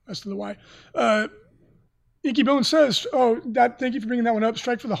the why. Inky Bone says, thank you for bringing that one up.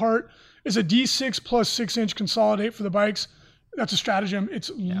 Strike for the Heart is a D6 plus 6-inch consolidate for the bikes. That's a stratagem. It's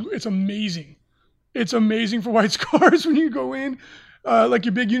amazing. It's amazing for White Scars when you go in. Like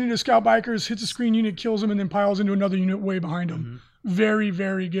your big unit of scout bikers hits a screen unit, kills them, and then piles into another unit way behind them. Mm-hmm. Very,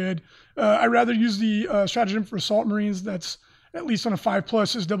 very good. I'd rather use the stratagem for Assault Marines. That's at least on a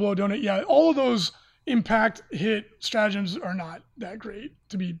 5+ is Double O Donut. Yeah, all of those impact hit stratagems are not that great,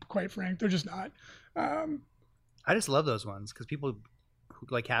 to be quite frank. They're just not. I just love those ones because people who,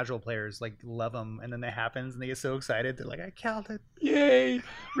 like casual players, like love them, and then that happens and they get so excited. They're like, I killed it. Yay.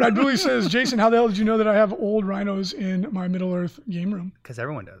 Rad Bully says, Jason, how the hell did you know that I have old rhinos in my Middle-earth game room? Because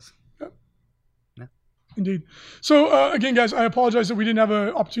everyone does. Yep. Yeah. Indeed. So again, guys, I apologize that we didn't have an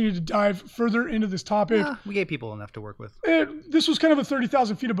opportunity to dive further into this topic. We gave people enough to work with. This was kind of a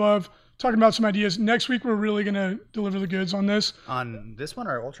 30,000 feet above, talking about some ideas. Next week, we're really going to deliver the goods on this. On this one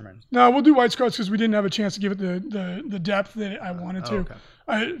or Ultraman? No, we'll do White Scars because we didn't have a chance to give it the depth that I wanted to. Okay.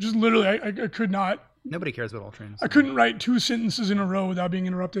 I just literally, I could not. Nobody cares about Ultraman. I couldn't write 2 sentences in a row without being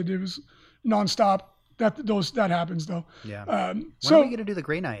interrupted. It was nonstop. That happens though. Yeah. When are we going to do the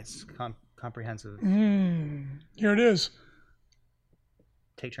Grey Knights comprehensive? Here it is.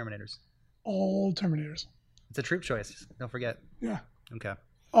 Take Terminators. All Terminators. It's a troop choice. Don't forget. Yeah. Okay.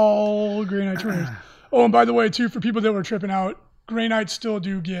 All Grey Knight Terminators. Oh, and by the way, too, for people that were tripping out, Grey Knights still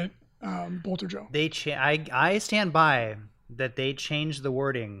do get Bolter Joe. I stand by that they changed the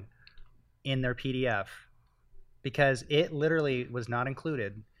wording in their PDF because it literally was not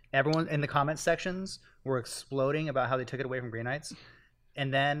included. Everyone in the comment sections were exploding about how they took it away from Grey Knights.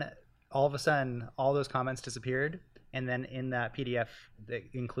 And then all of a sudden, all those comments disappeared. And then in that PDF, they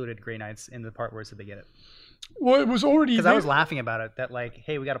included Grey Knights in the part where it said they get it. Well, it was already... Because I was laughing about it, that like,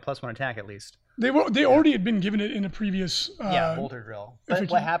 hey, we got a +1 attack at least. They already had been given it in a previous... Bolter Drill. But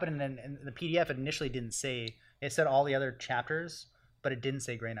what happened in the PDF, it initially didn't say... It said all the other chapters, but it didn't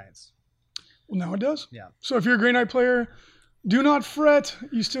say Grey Knights. Well, now it does. Yeah. So if you're a Grey Knight player, do not fret.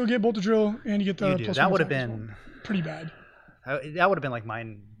 You still get Bolter Drill, and you get the +1 attack. That would have been... pretty bad. That would have been like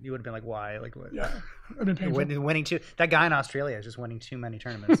mine. You would have been like, why? Like what? Yeah, I've been painful. Winning that guy in Australia is just winning too many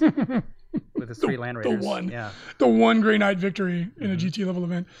tournaments with his 3 Land Raiders. The one Grey Knight victory in a GT level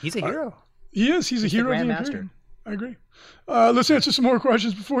event. He's a hero. He is. He's a hero of the Imperium. I agree. Let's answer some more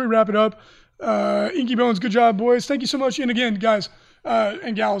questions before we wrap it up. Inky Bones, good job, boys. Thank you so much. And again, guys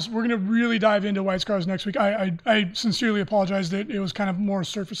and gals, we're gonna really dive into White Scars next week. I sincerely apologize that it was kind of more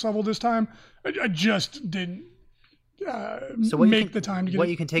surface level this time. I just didn't. The time to get what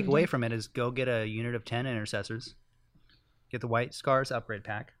you can take away from it is go get a unit of 10 intercessors, get the White Scars upgrade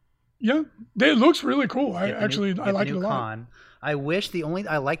pack. Yeah, it looks really cool. I like it a lot. Khan. I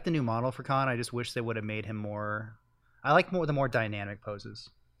like the new model for Khan. I just wish they would have made him more. I like the more dynamic poses.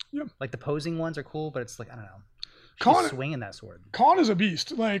 Yeah, like the posing ones are cool, but it's like I don't know. Khan swinging that sword. Khan is a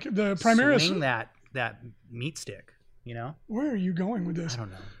beast. Like the Primaris. Swing that meat stick. You know? Where are you going with this? I don't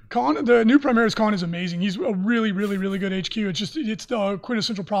know. Khan, the new Primaris Khan is amazing. He's a really, really, really good HQ. It's the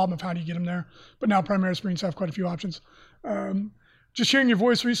quintessential problem of how do you get him there. But now Primaris Marines have quite a few options. Just hearing your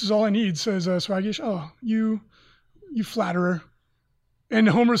voice, Reese, is all I need, says Swaggish. Oh, you flatterer. And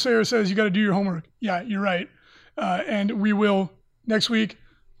Homer Sayer says you got to do your homework. Yeah, you're right. And we will next week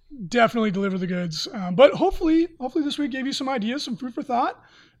definitely deliver the goods. But hopefully this week gave you some ideas, some food for thought.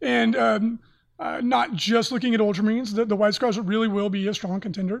 And not just looking at Ultramarines. The White Scars really will be a strong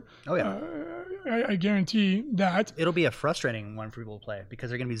contender. Oh, yeah. I guarantee that. It'll be a frustrating one for people to play because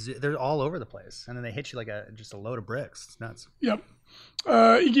they're going to be they're all over the place, and then they hit you like just a load of bricks. It's nuts. Yep.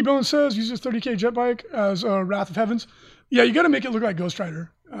 Iggy Bones says uses 30K jet bike as Wrath of Heavens. Yeah, you got to make it look like Ghost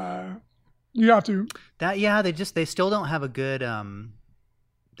Rider. You have to. They still don't have a good.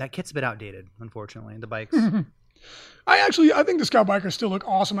 That kit's a bit outdated, unfortunately. The bikes. I think the Scout Bikers still look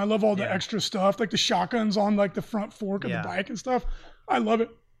awesome. I love all the extra stuff, like the shotguns on like the front fork of the bike and stuff. I love it.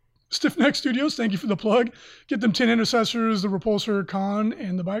 Stiff Neck Studios, thank you for the plug. Get them 10 intercessors, the Repulsor Con,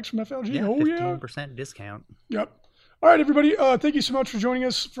 and the bikes from FLG. Yeah, 15% discount. Yep. All right, everybody. Thank you so much for joining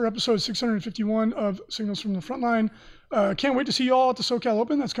us for episode 651 of Signals from the Frontline. Can't wait to see you all at the SoCal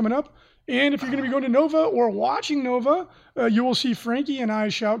Open. That's coming up. And if you're going to be going to Nova or watching Nova, you will see Frankie and I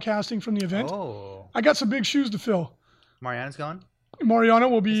shoutcasting from the event. Oh. I got some big shoes to fill. Mariana's gone? Mariana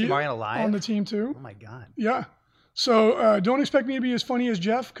will be Mariana live? on the team too. Oh my God. Yeah. So don't expect me to be as funny as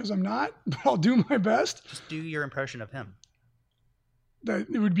Jeff because I'm not, but I'll do my best. Just do your impression of him. That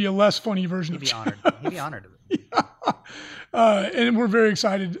it would be a less funny version of Jeff. He'd be honored. And we're very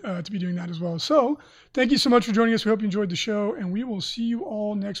excited to be doing that as well. So thank you so much for joining us. We hope you enjoyed the show, and we will see you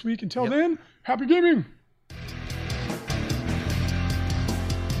all next week. Until then, happy gaming.